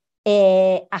de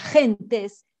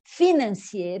agentes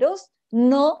financieros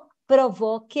no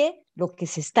provoque lo que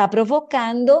se está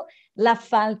provocando, la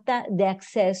falta de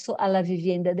acceso a la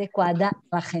vivienda adecuada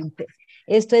a la gente.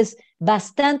 Esto es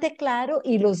bastante claro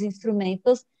y los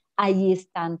instrumentos ahí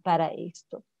están para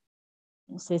esto.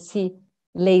 No sé si,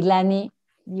 Leilani,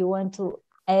 you want to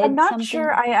add I'm not something?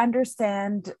 sure I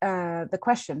understand the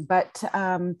question, but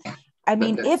I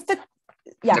mean, if the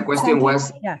question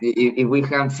was, yeah. if we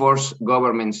can force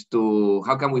governments to,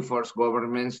 how can we force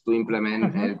governments to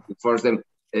implement, force them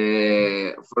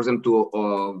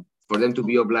to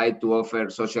be obliged to offer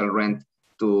social rent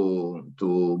to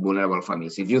vulnerable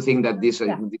families? If you think that this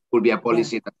could be a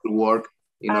policy that could work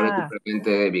in order to prevent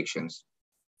evictions.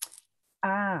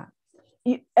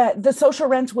 The social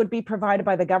rents would be provided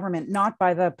by the government, not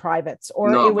by the privates,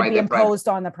 or it would be imposed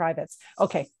on the privates.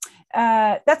 Okay,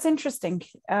 that's interesting.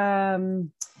 I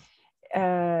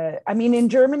mean, in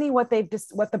Germany, what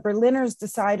the Berliners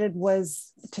decided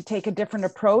was to take a different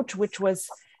approach, which was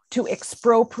to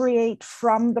expropriate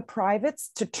from the privates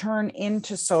to turn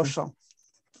into social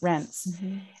rents.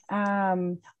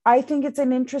 I think it's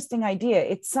an interesting idea.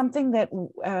 It's something that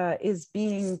is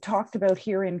being talked about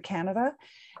here in Canada.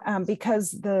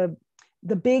 Because the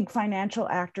big financial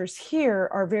actors here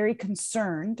are very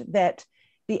concerned that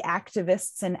the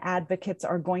activists and advocates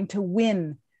are going to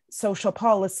win social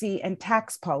policy and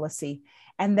tax policy,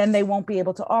 and then they won't be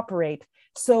able to operate.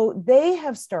 So they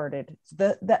have started,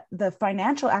 the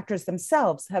financial actors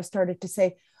themselves have started to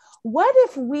say, what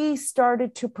if we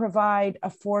started to provide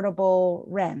affordable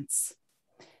rents?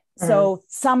 So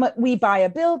we buy a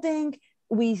building,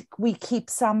 we keep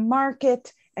some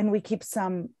market, and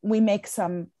we make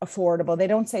some affordable. They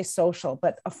don't say social,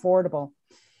 but affordable.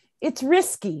 It's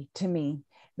risky to me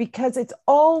because it's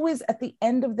always at the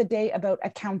end of the day about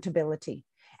accountability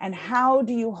and how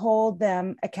do you hold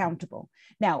them accountable?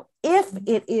 Now, if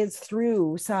it is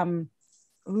through some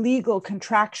legal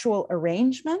contractual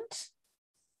arrangement,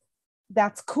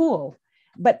 that's cool.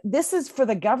 But this is for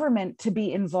the government to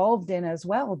be involved in as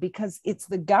well, because it's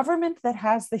the government that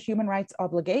has the human rights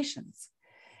obligations.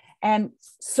 And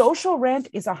social rent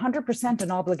is 100%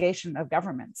 an obligation of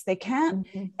governments. They can't,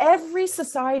 every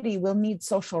society will need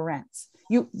social rents.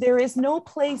 There is no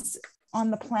place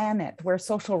on the planet where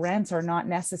social rents are not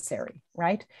necessary,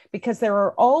 right? Because there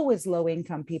are always low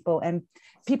income people and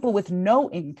people with no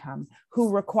income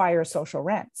who require social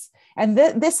rents. And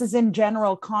this is in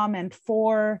general comment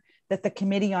that the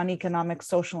Committee on Economic,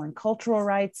 Social and Cultural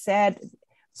Rights said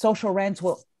social rents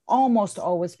will almost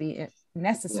always be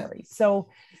necessary. So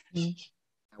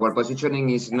our positioning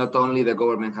is not only the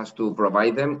government has to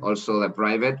provide them, also the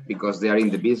private, because they are in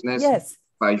the business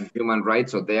by human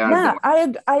rights. So they are. Yeah,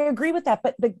 I agree with that.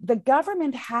 But the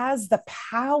government has the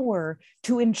power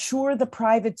to ensure the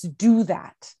privates do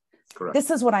that. Correct.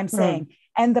 This is what I'm saying.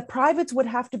 And the privates would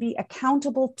have to be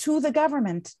accountable to the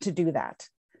government to do that.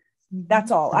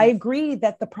 That's all. I agree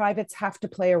that the privates have to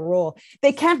play a role.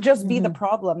 They can't just be the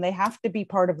problem. They have to be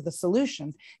part of the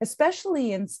solution,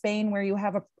 especially in Spain, where you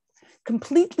have a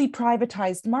completely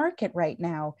privatized market right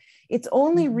now. It's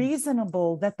only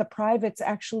reasonable that the privates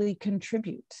actually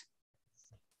contribute.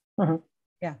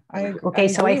 Yeah, I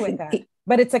agree with that.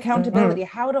 But it's accountability,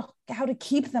 how to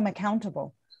keep them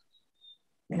accountable.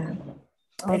 Yeah.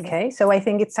 Okay, so I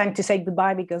think it's time to say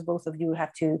goodbye because both of you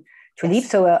have to leave.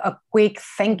 So a quick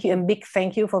thank you and big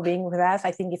thank you for being with us.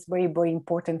 I think it's very, very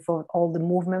important for all the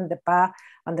movement, the PA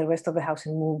and the rest of the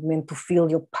housing movement to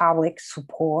feel your public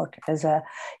support as a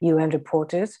UN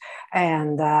reporters.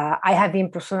 And I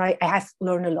have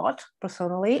learned a lot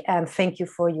personally, and thank you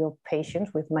for your patience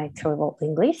with my terrible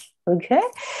English. Okay,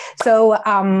 so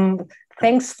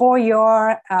Thanks for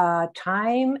your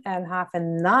time, and have a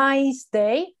nice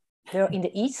day there in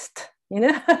the East, you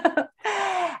know.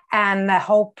 And I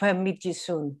hope I meet you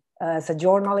soon as a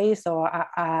journalist, or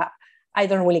I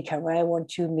don't really care. I want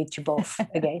to meet you both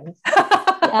again.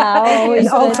 And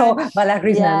also Bala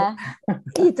Krishnan. Yeah.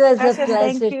 It was a Gracias,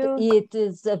 pleasure. thank you. It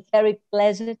is a very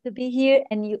pleasure to be here.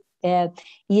 And you,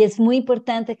 y es muy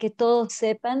importante que todos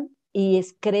sepan, y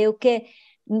creo que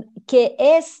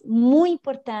es muy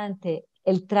importante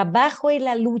el trabajo y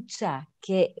la lucha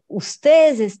que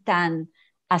ustedes están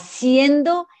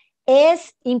haciendo.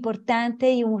 Es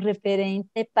importante y un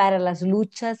referente para las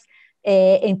luchas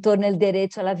en torno al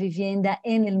derecho a la vivienda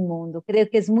en el mundo. Creo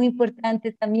que es muy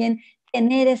importante también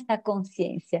tener esta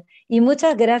conciencia. Y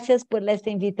muchas gracias por esta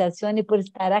invitación y por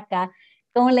estar acá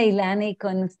con Leilani y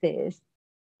con ustedes.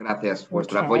 Gracias.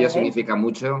 Vuestro apoyo significa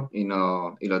mucho y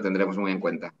lo tendremos muy en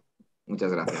cuenta.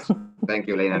 Muchas gracias. Thank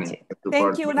you, Leilani.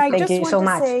 Thank you. And I just want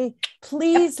to say,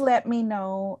 please let me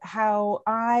know how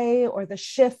I, or the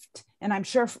shift, and I'm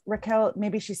sure Raquel,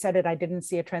 maybe she said it, I didn't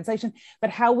see a translation, but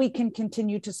how we can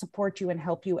continue to support you and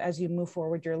help you as you move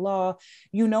forward your law.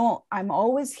 You know, I'm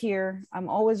always here. I'm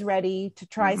always ready to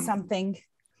try something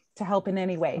to help in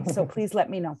any way. So please let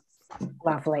me know.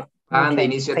 Lovely. And the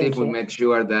initiative will make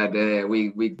sure that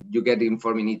you get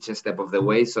informed in each step of the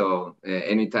way. So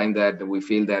anytime that we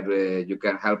feel that you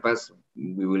can help us,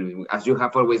 we will, as you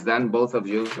have always done, both of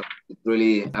you. So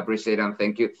really appreciate and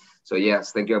thank you. So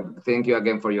yes, thank you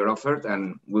again for your offer,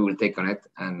 and we will take on it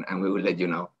and we will let you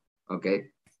know.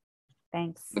 Okay.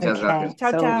 Thanks. Muchas gracias.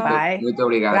 Chao, chao. Bye. Muy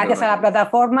obrigado. Gracias a la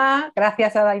plataforma,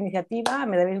 gracias a la iniciativa.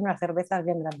 Me debéis unas cervezas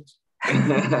bien grandes.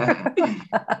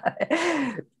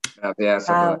 Gracias.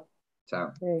 Chao.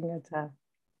 Chao. Venga, chao.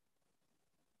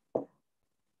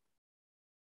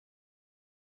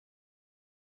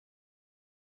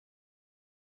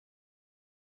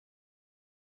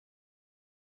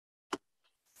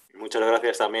 Muchas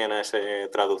gracias también a ese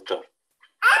traductor.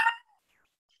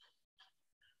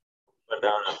 Fuerte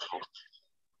abrazo.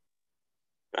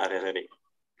 Gracias, Eric.